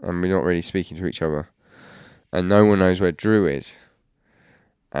 And we're not really speaking to each other. And no one knows where Drew is.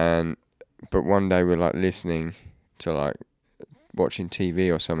 And but one day we're like listening to like watching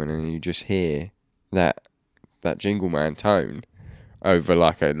TV or something, and you just hear that Jingle Man tone over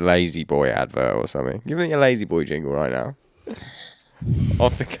like a Lazy Boy advert or something. Give me a Lazy Boy jingle right now.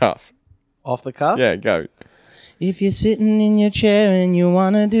 Off the cuff. Off the cuff? Yeah, go. If you're sitting in your chair and you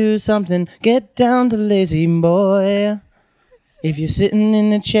want to do something, get down to Lazy Boy. If you're sitting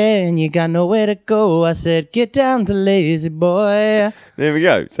in a chair and you got nowhere to go, I said, get down to Lazy Boy. There we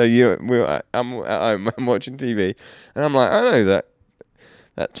go. So I'm at home, I'm watching TV, and I'm like, I know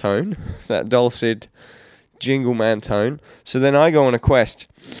that tone, that dulcet Jingle Man tone. So then I go on a quest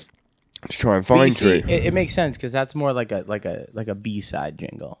to try and find Drew. It makes sense because that's more like a B-side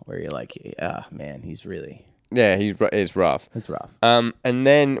jingle where you're like, man, he's really... Yeah, it's rough. It's rough. And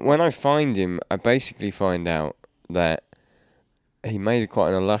then when I find him, I basically find out that he made quite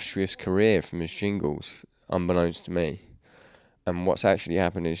an illustrious career from his jingles, unbeknownst to me. And what's actually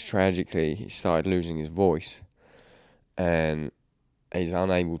happened is, tragically, he started losing his voice. And he's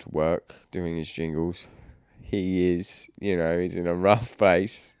unable to work doing his jingles. He is, he's in a rough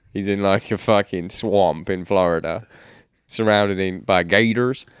place. He's in like a fucking swamp in Florida, surrounded by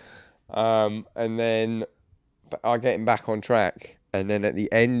gators. And then I get him back on track. And then at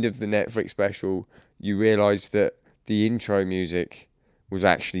the end of the Netflix special, you realise that the intro music was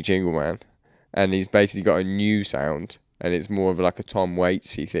actually Jingle Man. And he's basically got a new sound. And it's more of like a Tom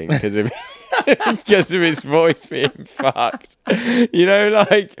Waitsy thing because of his voice being fucked. Like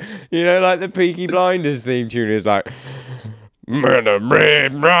the Peaky Blinders theme tune is like, so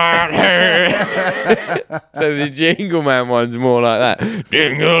the Jingle Man one's more like that.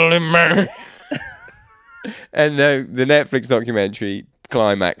 Jingle Man. And the Netflix documentary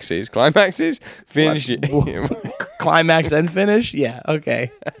climaxes, finish it. Climax and finish? Yeah,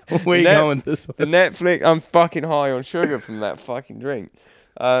 okay. Where you going with this one? The Netflix, I'm fucking high on sugar from that fucking drink.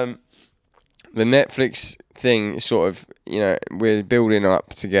 The Netflix thing sort of, we're building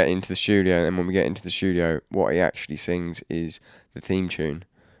up to get into the studio, and when we get into the studio, what he actually sings is the theme tune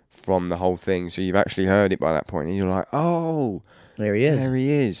from the whole thing. So you've actually heard it by that point, and you're like, oh, there he is. There he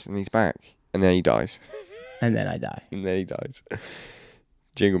is, and he's back. And then he dies. And then I die. And then he dies.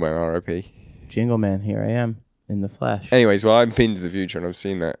 Jingle Man, R.I.P. Jingle Man, here I am in the flesh. Anyways, well, I've been to the future and I've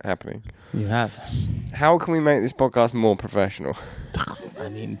seen that happening. You have. How can we make this podcast more professional? I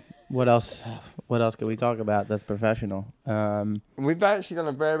mean, what else can we talk about that's professional? We've actually done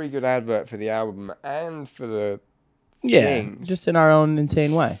a very good advert for the album and for the things. Just in our own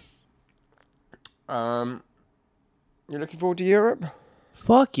insane way. You're looking forward to Europe?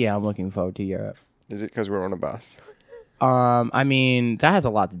 Fuck yeah, I'm looking forward to Europe. Is it because we're on a bus? I mean, that has a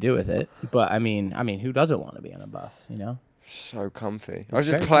lot to do with it. But I mean, who doesn't want to be on a bus, So comfy. I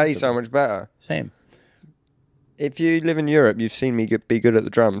just play so much better. Same. If you live in Europe, you've seen me be good at the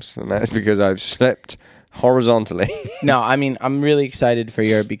drums, and that's because I've slept horizontally. No, I mean, I'm really excited for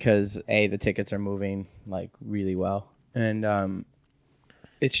Europe because the tickets are moving like really well, and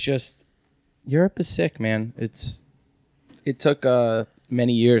it's just Europe is sick, man. It took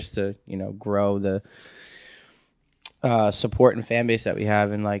many years to grow the support and fan base that we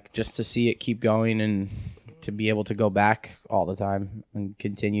have, and like just to see it keep going and to be able to go back all the time and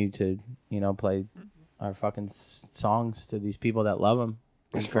continue to play our fucking songs to these people that love them.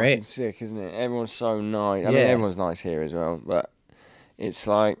 It's great. Sick, isn't it? Everyone's so nice. I mean, everyone's nice here as well, but it's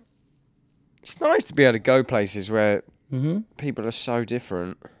like it's nice to be able to go places where people are so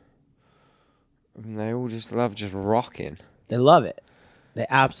different, and they all just love just rocking. They love it. They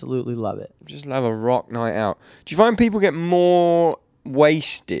absolutely love it. Just love a rock night out. Do you find people get more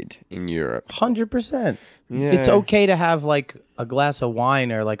wasted in Europe? 100%. Yeah. It's okay to have like a glass of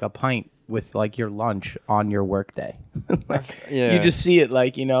wine or like a pint with like your lunch on your work day. You just see it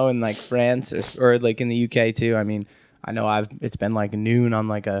like, in like France or like in the UK too. I mean, I know it's been like noon on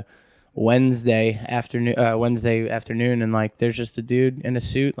like a Wednesday afternoon, and like there's just a dude in a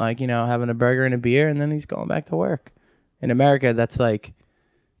suit, like, having a burger and a beer, and then he's going back to work. In America, that's like...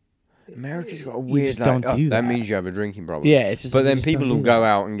 America's got a weird... You just don't do that. That means you have a drinking problem. Yeah, it's just... But then people will go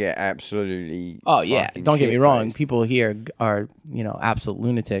out and get absolutely... Oh, yeah. Don't get me wrong. People here are, absolute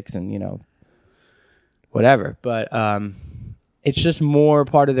lunatics and, whatever. But it's just more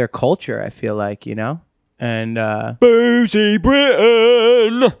part of their culture, I feel like, And... Boozy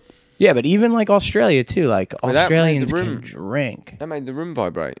Britain! Yeah, but even like Australia, too. Like, Australians can drink. That made the room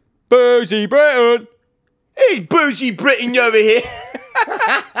vibrate. Boozy Britain! Hey, Boozy Britain over here.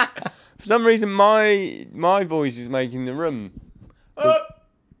 For some reason, my voice is making the room.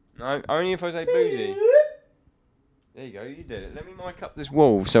 No, only if I say boozy. There you go, you did it. Let me mic up this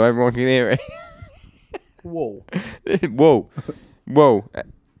wall so everyone can hear it. Whoa. Whoa.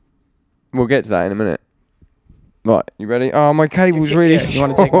 We'll get to that in a minute. Right, you ready? Oh, my cable's really... Yeah, you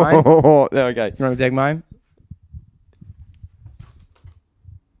wanna take mine? There we go. You want to take mine?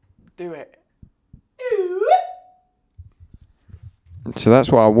 Do it. So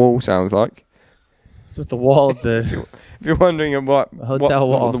that's what our wall sounds like. It's with the wall of the... If you're wondering what hotel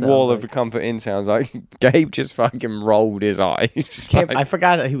wall the sounds wall of like. the Comfort Inn sounds like, Gabe just fucking rolled his eyes. I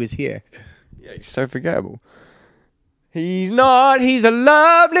forgot that he was here. Yeah, he's so forgettable. He's not. He's a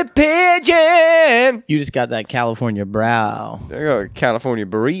lovely pigeon. You just got that California brow. There you go, California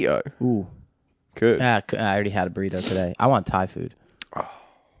burrito. Ooh. Good. I already had a burrito today. I want Thai food.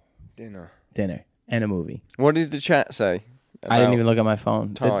 Dinner. Dinner. And a movie. What did the chat say? I didn't even look at my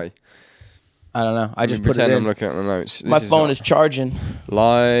phone. Thai. I don't know. I just put it pretend in. I'm looking at the notes. My phone is charging.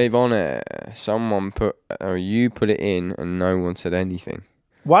 live on air. You put it in, and no one said anything.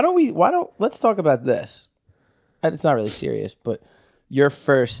 Let's talk about this. And it's not really serious, but your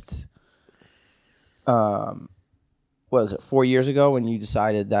first, what was it, 4 years ago when you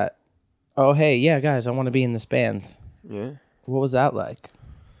decided that, oh, hey, yeah, guys, I want to be in this band. Yeah. What was that like?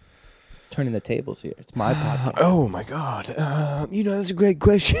 Turning the tables here. It's my podcast. Oh my god. That's a great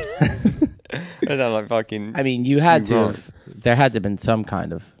question. That sounds like fucking. I mean, you had Hugh to Grant. have, there had to have been some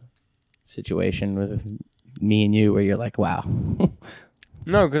kind of situation with me and you where you're like, wow.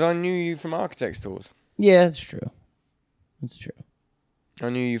 No, because I knew you from Architects Tours. Yeah, it's true. It's true. I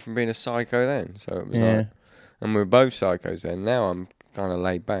knew you from being a psycho then, so it was Yeah. like, and we were both psychos then. Now I'm kind of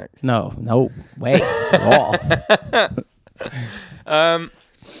laid back. No, way at all.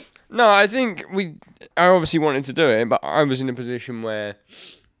 No, I think I obviously wanted to do it, but I was in a position where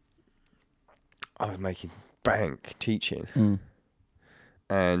I was making bank teaching.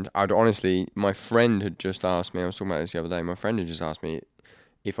 And my friend had just asked me, I was talking about this the other day, my friend had just asked me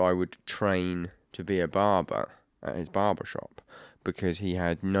if I would train to be a barber at his barber shop, because he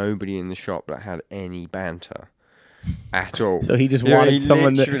had nobody in the shop that had any banter at all. So he just wanted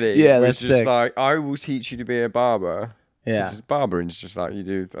someone that... Yeah, was that's just sick. like, I will teach you to be a barber. Yeah. It's barbering. It's just like you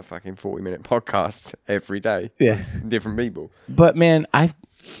do a fucking 40-minute podcast every day. Yeah. With different people. But man,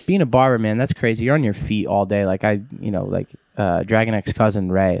 being a barber, man, that's crazy. You're on your feet all day. Like Dragon X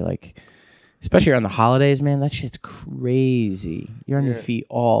cousin Ray, like, especially around the holidays, man, that shit's crazy. You're on your feet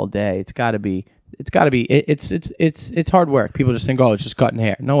all day. It's hard work. People just think, oh, it's just cutting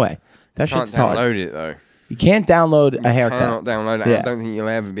hair. No way. That shit's Can't hard. download it though. You can't download a haircut. Cannot download it. Yeah. I don't think you'll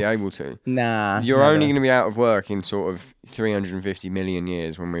ever be able to. Nah. You're never. only going to be out of work in sort of 350 million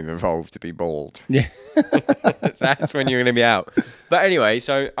years when we've evolved to be bald. Yeah. That's when you're going to be out. But anyway,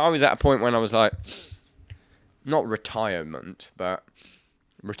 so I was at a point when I was like, not retirement, but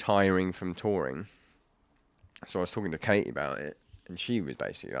retiring from touring. So I was talking to Katie about it, and she was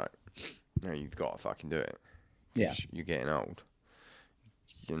basically like, no, you've got to fucking do it. Yeah. You're getting old.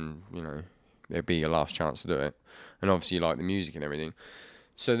 And, it'd be your last chance to do it. And obviously you like the music and everything.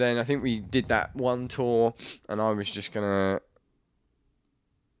 So then I think we did that one tour, and I was just going to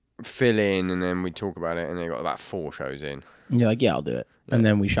fill in, and then we'd talk about it, and they got about 4 shows in. And you're like, yeah, I'll do it. Yeah. And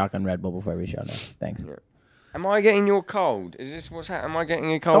then we shotgun Red Bull before every show now. Thanks. Yeah. Am I getting your cold? Is this what's happening? Am I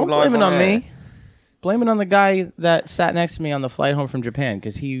getting a cold Don't live blame it on air? me. Blame it on the guy that sat next to me on the flight home from Japan,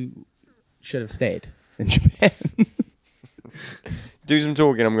 because he should have stayed in Japan. Do some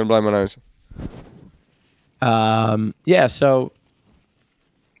talking. I'm going to blow my nose. Yeah, so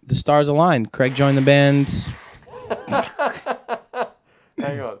the stars aligned. Craig joined the band.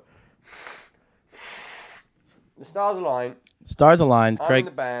 Hang on. The stars align. Stars aligned. I'm in Craig.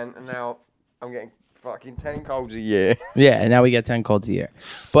 the band, and now I'm getting fucking 10 colds a year. Yeah, and now we get 10 colds a year.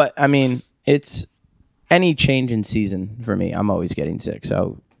 But I mean, it's any change in season for me. I'm always getting sick.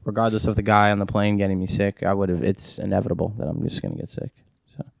 So regardless of the guy on the plane getting me sick, it's inevitable that I'm just gonna get sick.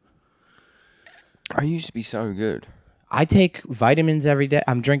 So I used to be so good. I take vitamins every day.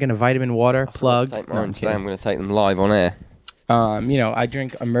 I'm drinking a vitamin water plug. Take No, mine I'm today. kidding. I'm going to take them live on air. I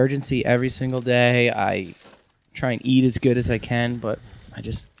drink Emergency every single day. I try and eat as good as I can, but I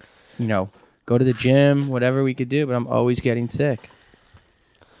just, go to the gym, whatever we could do, but I'm always getting sick.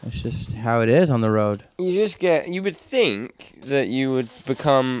 It's just how it is on the road. You would think that you would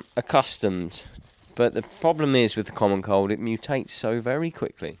become accustomed, but the problem is with the common cold, it mutates so very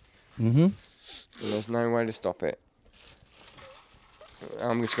quickly. Mm-hmm. And there's no way to stop it.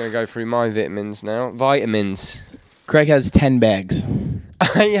 I'm just going to go through my vitamins now. Vitamins. Craig has 10 bags.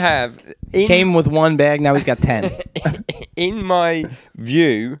 I have... Came with 1 bag, now he's got 10. In my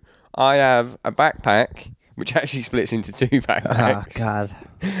view, I have a backpack, which actually splits into 2 backpacks. Oh, God.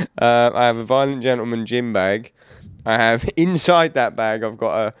 I have a Violent Gentleman gym bag. I have inside that bag, I've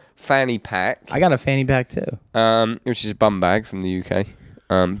got a fanny pack, I got a fanny pack, too. which is a bum bag from the UK.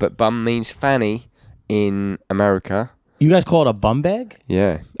 But bum means fanny in America. You guys call it a bum bag?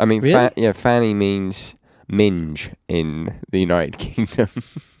 Yeah. I mean, Really? fanny means minge in the United Kingdom.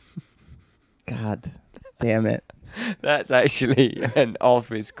 God damn it. That's actually an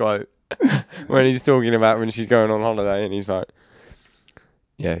office quote when he's talking about when she's going on holiday and he's like,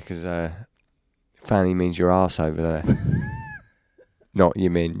 yeah, because fanny means your arse over there. Not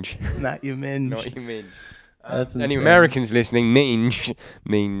your minge. Not you minge. Not your minge. That's Any insane. Americans listening, minge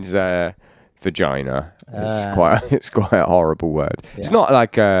means vagina. It's quite a horrible word. Yes. It's not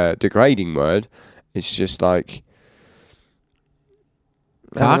like a degrading word. It's just like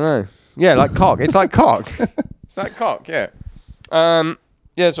Cock? I don't know. Yeah, like cock. It's like cock. It's like cock. Yeah.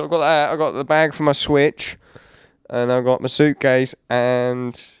 Yeah. So I've got that. I got the bag for my Switch, and I've got my suitcase,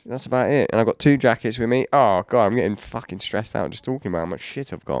 and that's about it. And I've got 2 jackets with me. Oh god, I'm getting fucking stressed out just talking about how much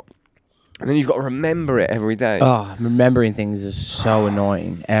shit I've got. And then you've got to remember it every day. Oh, remembering things is so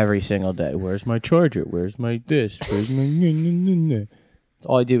annoying every single day. Where's my charger? Where's my this? Where's my... That's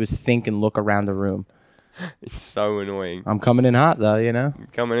all I do is think and look around the room. It's so annoying. I'm coming in hot, though, you know?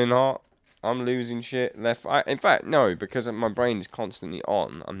 Coming in hot. I'm losing shit left. In fact, no, because my brain is constantly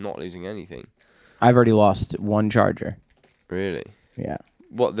on. I'm not losing anything. I've already lost 1 charger. Really? Yeah.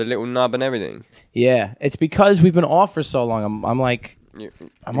 What, the little nub and everything? Yeah. It's because we've been off for so long. I'm like...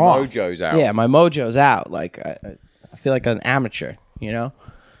 I'm Your off. mojo's out. Yeah, my mojo's out. Like, I feel like an amateur, you know?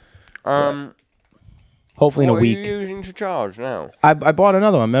 Hopefully in a what week. are you using to charge now? I bought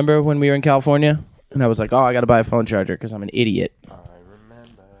another one. Remember when we were in California? And I was like, oh, I got to buy a phone charger because I'm an idiot. I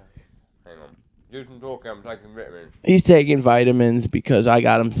remember. Hang on. Do some talking. I'm taking vitamins. He's taking vitamins because I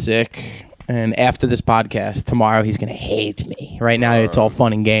got him sick. And after this podcast, tomorrow he's going to hate me. Right now it's all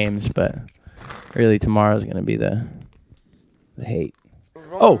fun and games, but really tomorrow's going to be the hate.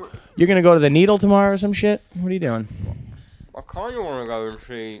 Oh, you're going to go to the needle tomorrow or some shit? What are you doing? I kind of want to go and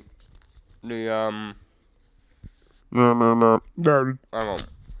see the, hang on.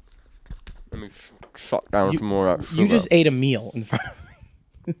 Let me suck down some more of that sugar. You just ate a meal in front of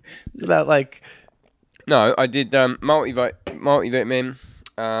me. It's about like... No, I did multivitamin,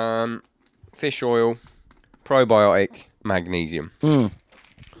 fish oil, probiotic, magnesium.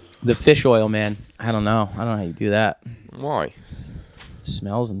 The fish oil, man. I don't know how you do that. Why? It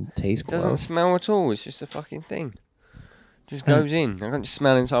smells and tastes It doesn't gross. smell at all. It's just a fucking thing. Just goes in. I can just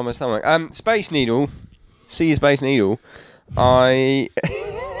smell inside my stomach. Space Needle. See your Space Needle. I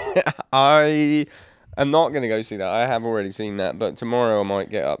am not going to go see that. I have already seen that. But tomorrow I might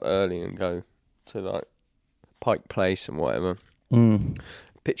get up early and go to like Pike Place and whatever.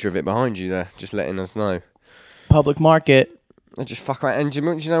 Picture of it behind you there. Just letting us know. Public market. I just fuck around. And do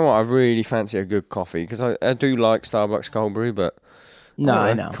you know what? I really fancy a good coffee. Because I do like Starbucks cold brew. But No, I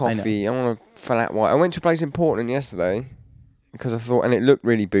want know. coffee. I want a flat white. I went to a place in Portland yesterday. Because I thought, and it looked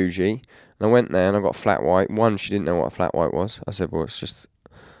really bougie. And I went there and I got a flat white. One, she didn't know what a flat white was. I said, well, it's just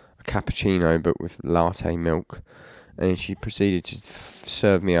a cappuccino, but with latte milk. And she proceeded to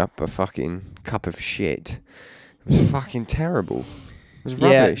serve me up a fucking cup of shit. It was fucking terrible. It was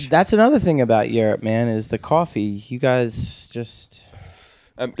rubbish. Yeah, that's another thing about Europe, man, is the coffee. You guys just...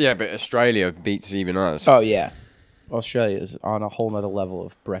 Yeah, but Australia beats even us. Oh, yeah. Australia is on a whole nother level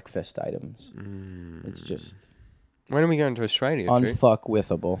of breakfast items. It's just When are we going to Australia, Drew?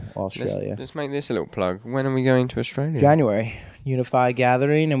 unfuckwithable, Australia. Let's make this a little plug. When are we going to Australia? January, Unify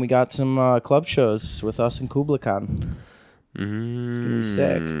Gathering, and we got some club shows with us in Kubla Khan. It's going to be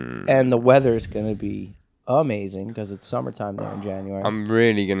sick. And the weather's going to be amazing because it's summertime there in January. I'm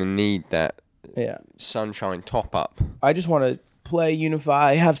really going to need that Yeah. sunshine top up. I just want to play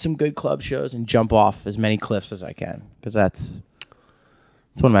Unify, have some good club shows, and jump off as many cliffs as I can because that's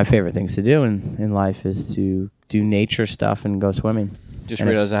one of my favorite things to do in life is to do nature stuff and go swimming. Just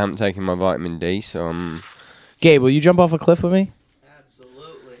realised I haven't taken my vitamin D, so Gabe, will you jump off a cliff with me?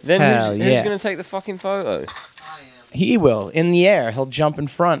 Absolutely. Then Hell who's yeah. going to take the fucking photo? I am. He will. In the air. He'll jump in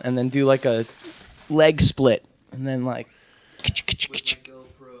front and then do like a leg split. And then like... With my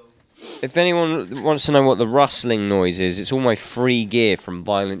GoPro. If anyone wants to know what the rustling noise is, it's all my free gear from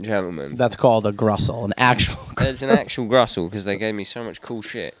Violent Gentlemen. That's called a grussel, an actual It's an actual grussel because they gave me so much cool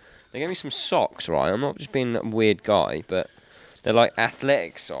shit. They gave me some socks, right? I'm not just being a weird guy, but they're like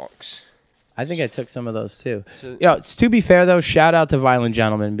athletic socks. I think I took some of those too. So- You know, to be fair though, shout out to Violent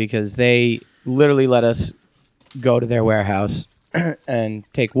Gentlemen because they literally let us go to their warehouse and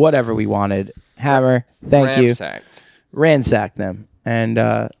take whatever we wanted. Hammer, thank you. Ransacked them. And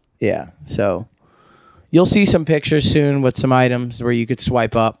yeah, so you'll see some pictures soon with some items where you could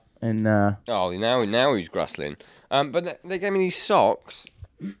swipe up and Oh, now he's grustling. But they gave me these socks,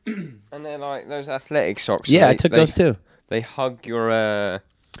 and they're like those athletic socks. yeah, So I took those too. they hug your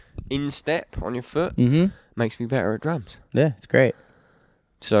instep on your foot. Mm-hmm. Makes me better at drums. Yeah, it's great.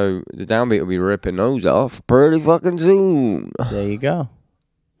 So the downbeat will be ripping those off pretty fucking soon. There you go.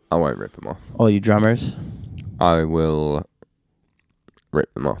 I won't rip them off. All you drummers. I will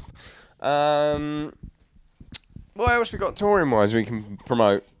rip them off. What else we got touring-wise we can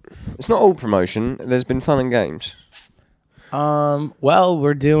promote? It's not all promotion. There's been fun and games. Well,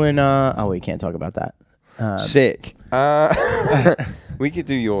 we're doing. Oh, we can't talk about that. Sick. We could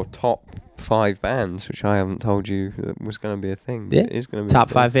do your top 5 bands, which I haven't told you that was going to be a thing. But Yeah. it is going to be Top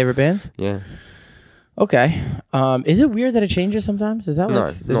 5 favorite bands. Yeah. Okay. Is it weird that it changes sometimes? Is that No,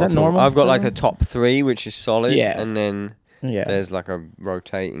 like, is not that at all. normal? I've got like a top 3, which is solid. Yeah. And then Yeah. there's like a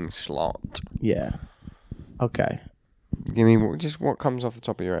rotating slot. Yeah. Okay. Give me just what comes off the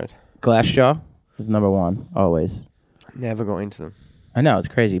top of your head. Glassjaw is number 1 always. Never got into them. I know it's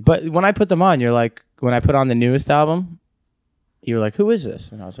crazy, but when I put them on, you're like, when I put on the newest album, you were like, "Who is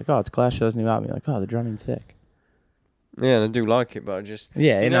this?" And I was like, "Oh, it's Glassjaw's new album." You're like, "Oh, the drumming's sick." Yeah, I do like it, but I just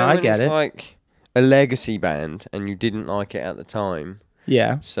Yeah, you know, I when get it's it. like a legacy band, and you didn't like it at the time,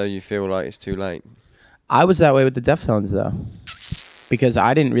 Yeah, so you feel like it's too late. I was that way with the Deftones though, because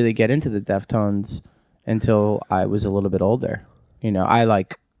I didn't really get into the Deftones until I was a little bit older. You know, I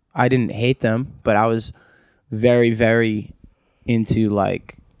didn't hate them, but I was very, very into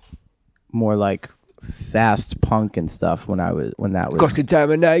like more like fast punk and stuff when that was Cross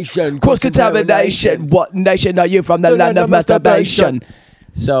contamination. What nation are you from? The land of masturbation.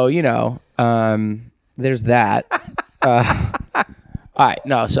 So, you know, there's that. All right,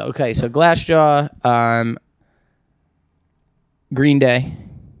 no, so okay, so Glassjaw, Green Day,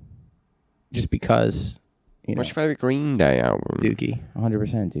 just because, you know, What's your favorite Green Day album? Dookie,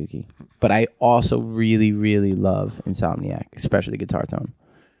 100% Dookie. But I also really, really love Insomniac, especially guitar tone.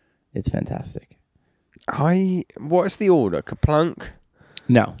 It's fantastic. What's the order? Kaplunk?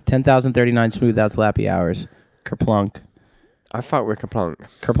 No, 10,039 Smooth Out Slappy Hours, Kerplunk. I fuck with Kaplunk.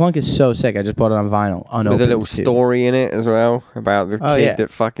 Kerplunk is so sick. I just bought it on vinyl. Unopened There's a little too. story in it as well about the Oh, kid yeah.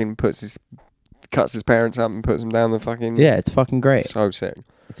 that fucking cuts his parents up and puts them down the fucking... Yeah, it's fucking great. So sick.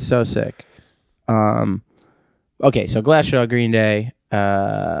 It's so sick. Okay, so Glassjaw, Green Day,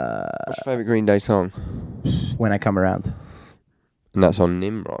 What's your favorite Green Day song? When I Come Around. And that's on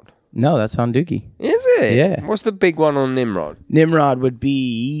Nimrod. No, that's on Dookie. Is it? Yeah. What's the big one on Nimrod? Nimrod would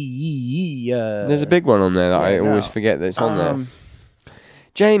be... There's a big one on there that I always forget that it's on there.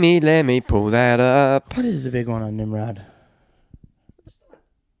 Jamie, let me pull that up. What is the big one on Nimrod?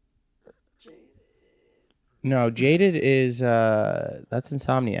 No, Jaded is... that's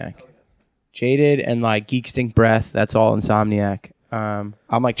Insomniac. Jaded and like Geek Stink Breath, that's all Insomniac. I'm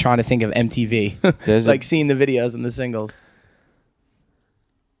like trying to think of MTV. There's like seeing the videos and the singles.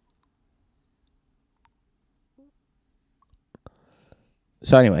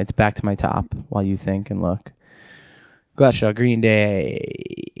 So anyway, it's back to my top while you think and look. Glassjaw, Green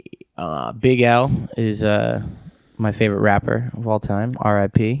Day. Big L is my favorite rapper of all time.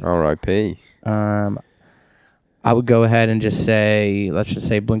 R.I.P. R.I.P. I would go ahead and just say, let's just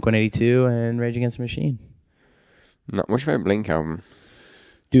say Blink-182 and Rage Against the Machine. No, what's your favorite Blink album?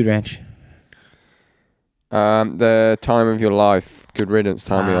 Dude Ranch. The Time of Your Life, Good Riddance,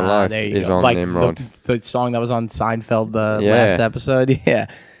 Time of Your Life there you is go. on like Nimrod. The song that was on Seinfeld Yeah. last episode. Yeah.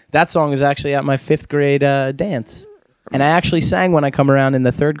 That song is actually at my 5th grade dance. And I actually sang When I Come Around in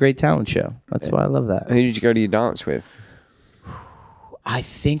the 3rd grade talent show. That's why I love that. Who did you go to your dance with? I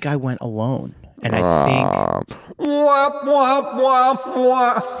think I went alone. And I think...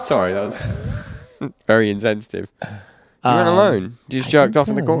 Sorry, that was very insensitive. You went alone. You just jerked off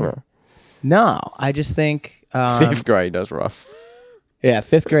in the corner. No, I just think... 5th grade, that's rough. Yeah,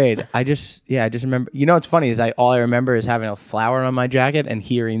 5th grade. I just remember. You know what's funny is all I remember is having a flower on my jacket and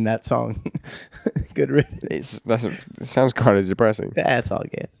hearing that song. Good riddance. It sounds kind of depressing. That's all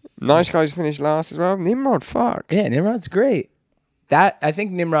good. Nice Guys finished last as well. Nimrod fucks. Yeah, Nimrod's great. I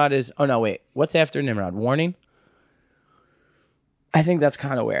think Nimrod is. Oh no, wait. What's after Nimrod? Warning. I think that's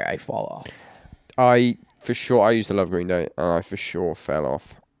kind of where I fall off. I used to love Green Day, and I for sure fell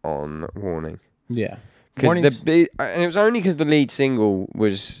off on Warning. Yeah. Because and it was only because the lead single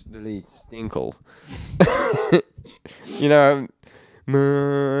was the lead stinkle. You know,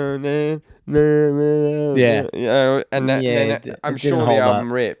 Yeah. You know, and then I'm it sure didn't the hold album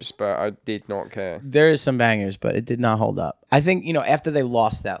up. rips, but I did not care. There is some bangers, but it did not hold up. I think after they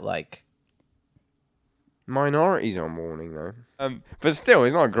lost that like. Minority's on Warning though, but still,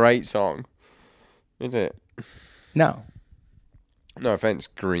 it's not a great song, is it? No. No offense,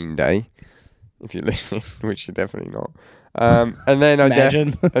 Green Day. if you're listening, which you're definitely not. And then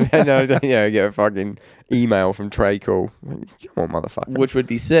Imagine. I get a fucking email from Trey Cool. Come on, motherfucker. Which would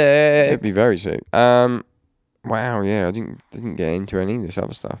be It'd sick. be very sick. Wow, yeah, I didn't get into any of this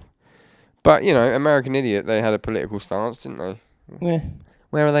other stuff. But you know, American Idiot, they had a political stance, didn't they? Eh.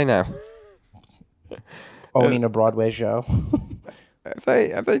 Where are they now? Owning a Broadway show. Have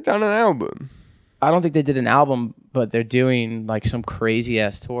they done an album? I don't think they did an album, but they're doing like some crazy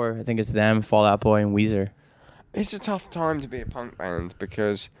ass tour. I think it's them, Fall Out Boy, and Weezer. It's a tough time to be a punk band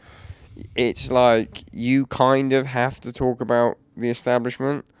because it's like you kind of have to talk about the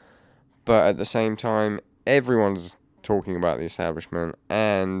establishment, but at the same time, everyone's talking about the establishment,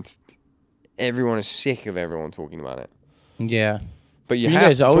 and everyone is sick of everyone talking about it. Yeah. But you Green have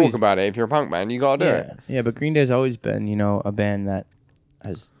Day's to always- talk about it if you're a punk band. You gotta do it. Yeah, but Green Day's always been, you know, a band that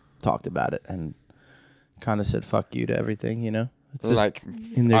has talked about it and kind of said "fuck you" to everything. You know, it's just Like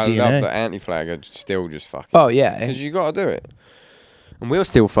in their I DNA. love that Anti-Flag are still just fucking. Oh yeah, Because you gotta do it. And we're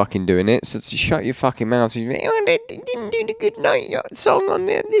still fucking doing it, so shut your fucking mouth. You didn't do the Good Night song on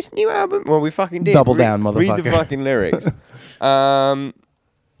this new album. Well, we fucking did. Double down, Read the motherfucker. fucking lyrics.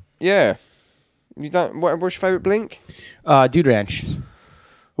 Yeah. You don't. What's your favourite Blink? Dude Ranch,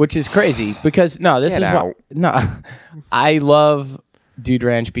 which is crazy because this Get is out. what I love Dude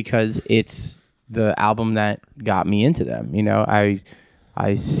Ranch because it's the album that got me into them. You know,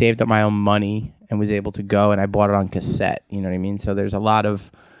 I saved up my own money and was able to go, and I bought it on cassette. You know what I mean? So there's a lot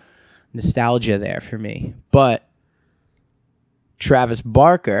of nostalgia there for me. But Travis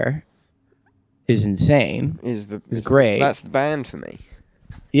Barker is insane. Is great. That's the band for me.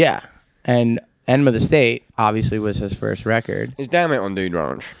 Yeah, and Enema of the State obviously was his first record. Is Damn It on Dude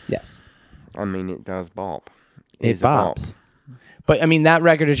Ranch? Yes. I mean, it does bop. It It's a bop. bops. But I mean, that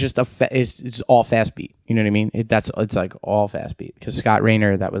record is just it's all fast beat. You know what I mean? It's like all fast beat because Scott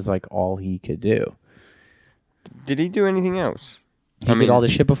Rayner, that was like all he could do. Did he do anything else? He did all the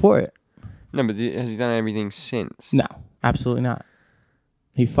shit before it. No, but has he done everything since? No, absolutely not.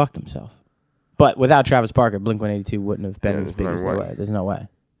 He fucked himself. But without Travis Barker, Blink-182 wouldn't have been Yeah, as there's big no as way. they were. There's no way.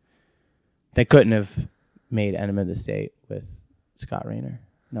 They couldn't have made Enema of the State with Scott Rayner.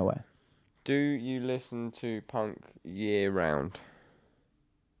 No way. Do you listen to punk year round?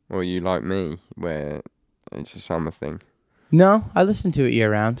 Or are you like me, where it's a summer thing? No, I listen to it year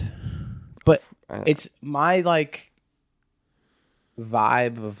round. But Uh, it's my like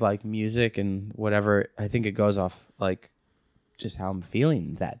vibe of like music and whatever. I think it goes off like just how I'm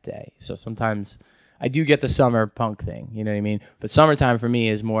feeling that day. So sometimes I do get the summer punk thing, you know what I mean? But summertime for me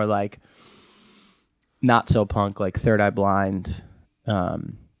is more like not so punk, like Third Eye Blind,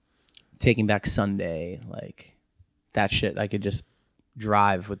 Taking Back Sunday, like that shit. I could just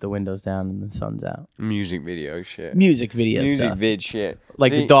drive with the windows down and the sun's out. music video shit. Music video Music stuff. vid shit.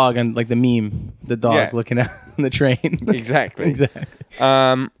 Like See, the dog and like the meme, the dog Yeah. looking out on the train. Exactly. Exactly.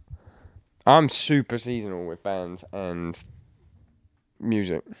 I'm super seasonal with bands and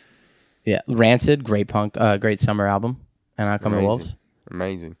music. Yeah, Rancid, great punk, great summer album, and I Come the Wolves.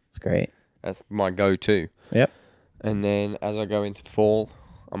 Amazing. It's great. That's my go-to. Yep. And then as I go into fall,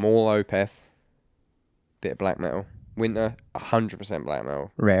 I'm all Opeth. Bit of black metal. Winter, 100% black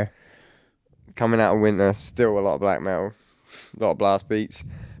metal. Rare. Coming out of winter, still a lot of black metal. A lot of blast beats.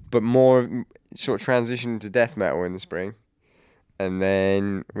 But more sort of transition to death metal in the spring. And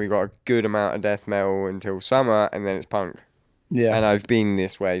then we got a good amount of death metal until summer, and then it's punk. Yeah. And I've been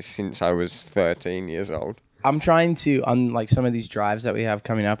this way since I was 13 years old. I'm trying to, on like some of these drives that we have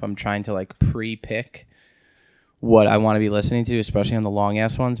coming up, I'm trying to like pre-pick what I want to be listening to, especially on the long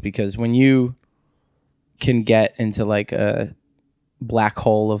ass ones, because when you can get into like a black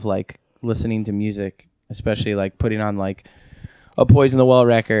hole of like listening to music, especially like putting on like a Poison the Well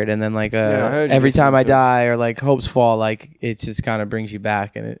record and then like I heard you Every Time I listened to it. Die or like Hopes Fall, like it just kind of brings you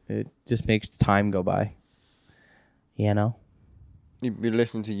back and it just makes time go by. You know? You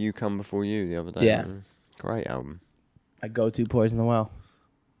listened to You Come Before You the other day. Yeah. didn't you? Great album. I go to Poison the Well.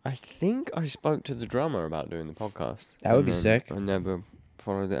 I think I spoke to the drummer about doing the podcast. That would and be then sick. I never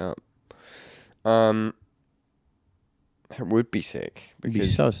followed it up. It would be sick. It'd be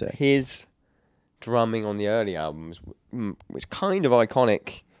because so sick. His drumming on the early albums was kind of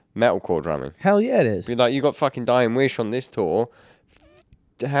iconic metalcore drumming. Hell yeah, it is. Be like, you got fucking Dying Wish on this tour.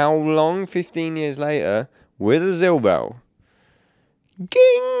 How long? 15 years later, with a Zilbel. Ging,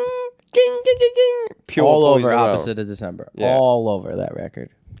 ging, ging, ging, ging. Pure All Poison over the Well. Opposite of December. Yeah. All over that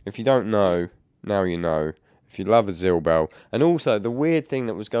record. If you don't know, now you know. If you love a Zilbel. And also, the weird thing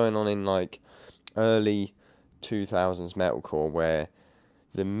that was going on in, like, early 2000s metalcore, where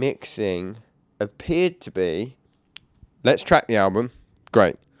the mixing appeared to be, let's track the album.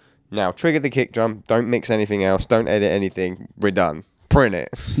 Great. Now, trigger the kick drum. Don't mix anything else. Don't edit anything. We're done. Print it.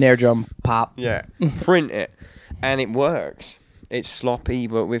 Snare drum pop. Yeah. Print it. And it works. It's sloppy,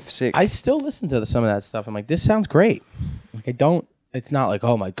 but with sick. I still listen to some of that stuff. I'm like, this sounds great. Like, it's not like,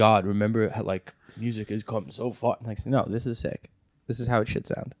 oh my God, remember how, like, music has come so far. Like, no, this is sick. This is how it should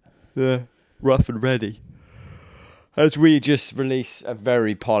sound. Yeah. Rough and ready. As we just released a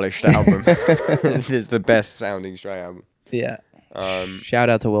very polished album. It's the best sounding Stray album. Yeah. Shout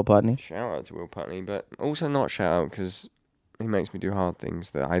out to Will Putney. Shout out to Will Putney, but also not shout out because he makes me do hard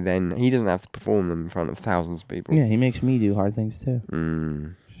things that he doesn't have to perform them in front of thousands of people. Yeah, he makes me do hard things too.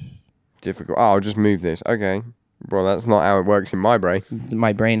 Difficult. Oh, I'll just move this. Okay. Well, that's not how it works in my brain.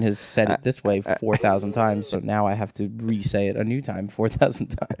 My brain has said it this way 4,000 times, so now I have to re-say it a new time 4,000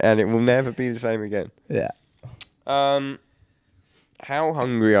 times. And it will never be the same again. Yeah. How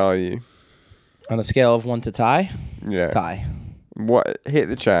hungry are you? On a scale of 1 to tie? Yeah. Tie. What? Hit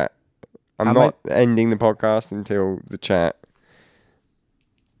the chat. I'm not ending the podcast until the chat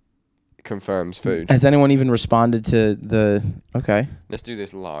confirms food. Has anyone even responded to the... Okay. Let's do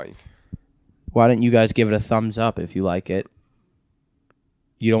this live. Why don't you guys give it a thumbs up if you like it?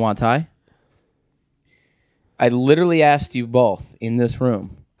 You don't want tie? I literally asked you both in this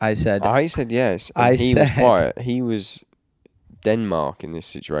room. I said yes. And he was quiet. He was Denmark in this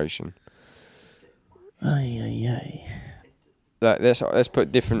situation. Ay. Like, let's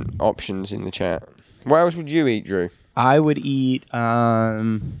put different options in the chat. What else would you eat, Drew? I would eat...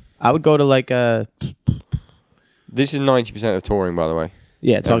 I would go to like a... This is 90% of touring, by the way.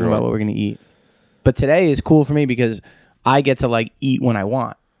 Yeah, talking about what we're going to eat. But today is cool for me because I get to like eat when I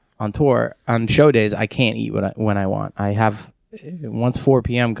want. On tour, on show days, I can't eat when I want. I have... Once 4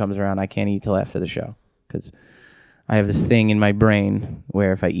 p.m. comes around, I can't eat till after the show. Because I have this thing in my brain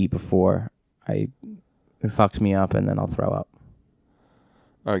where if I eat before, it fucks me up and then I'll throw up.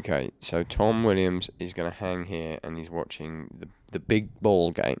 Okay, so Tom Williams is going to hang here and he's watching the big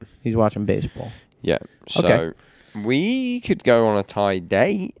ball game. He's watching baseball. Yeah, so we could go on a Thai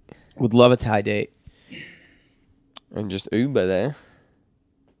date. Would love a Thai date. And just Uber there.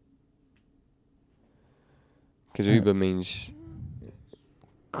 Because Uber means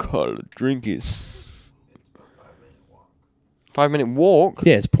call a drinkies. 5-minute walk?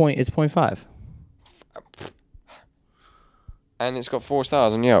 Yeah, it's 0.5. And it's got 4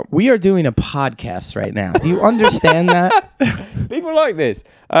 stars on Yelp. We are doing a podcast right now. Do you understand that? People like this.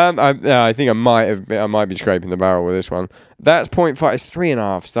 I think I might be scraping the barrel with this one. That's 0.5. It's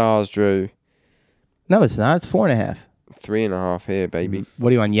 3.5 stars, Drew. No, it's not. It's 4.5. 3.5 here, baby. What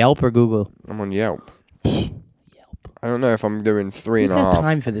are you on, Yelp or Google? I'm on Yelp. I don't know if I'm doing 3.5. Who's got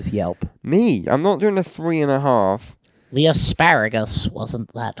time for this Yelp? Me. I'm not doing a 3.5. The asparagus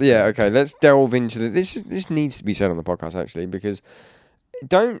wasn't that good. Yeah, okay, let's delve into this needs to be said on the podcast, actually, because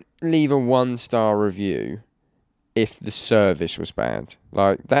don't leave a 1-star review if the service was bad.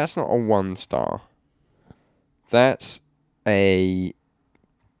 Like, that's not a 1 star. That's if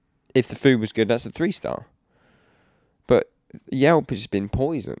the food was good, that's a 3 star. But Yelp has been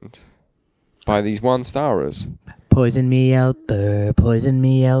poisoned by these 1-starers. Poison me, Yelp. Poison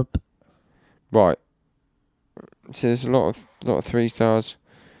me, Yelp. Right. So there's a lot of 3 stars.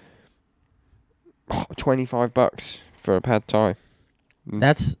 $25 for a pad thai.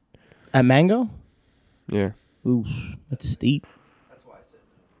 That's at Mango? Yeah. Ooh, that's steep.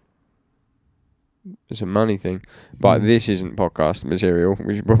 It's a money thing. But this isn't podcast material.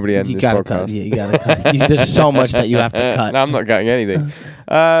 We should probably end this podcast. Cut. Yeah, you gotta cut. There's so much that you have to cut. No, I'm not cutting anything.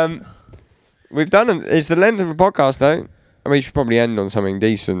 We've done it's the length of a podcast, though. I mean, we should probably end on something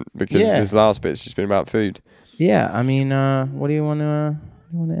decent because this last bit's just been about food. Yeah, I mean, what do you want to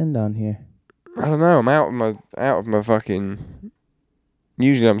end on here? I don't know. I'm out of my fucking.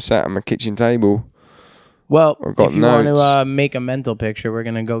 Usually, I'm sat at my kitchen table. Well, I've got if you want notes. to make a mental picture, we're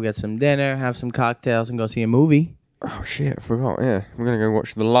gonna go get some dinner, have some cocktails, and go see a movie. Oh shit! I forgot. Yeah, we're gonna go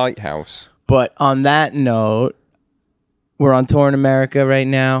watch The Lighthouse. But on that note, we're on tour in America right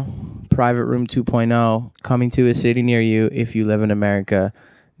now. Private Room 2.0 coming to a city near you if you live in America.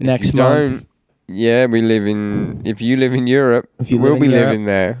 Next month. Yeah, we live in. If you live in Europe, we'll be living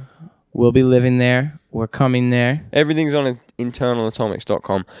there. We'll be living there. We're coming there. Everything's on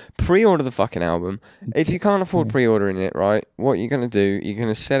internalatomics.com. Pre-order the fucking album. If you can't afford pre-ordering it, right, what you're going to do, you're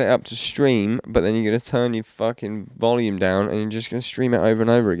going to set it up to stream, but then you're going to turn your fucking volume down and you're just going to stream it over and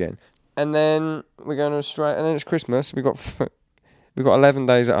over again. And then we're going to Australia, and then it's Christmas. We've got 11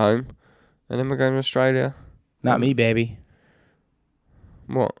 days at home, and then we're going to Australia. Not me, baby.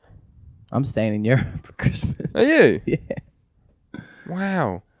 What? I'm staying in Europe for Christmas. Are you? Yeah.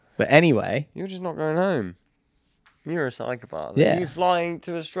 Wow. But anyway. You're just not going home. You're a psychopath. Yeah. Are you flying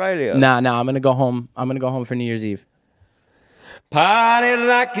to Australia? Nah, I'm gonna go home. I'm gonna go home for New Year's Eve. Party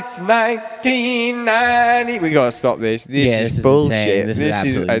like it's 1990. We gotta stop this. This is bullshit. insane. This is a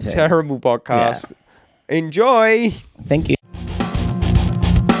absolutely insane. terrible podcast. Enjoy. Thank you.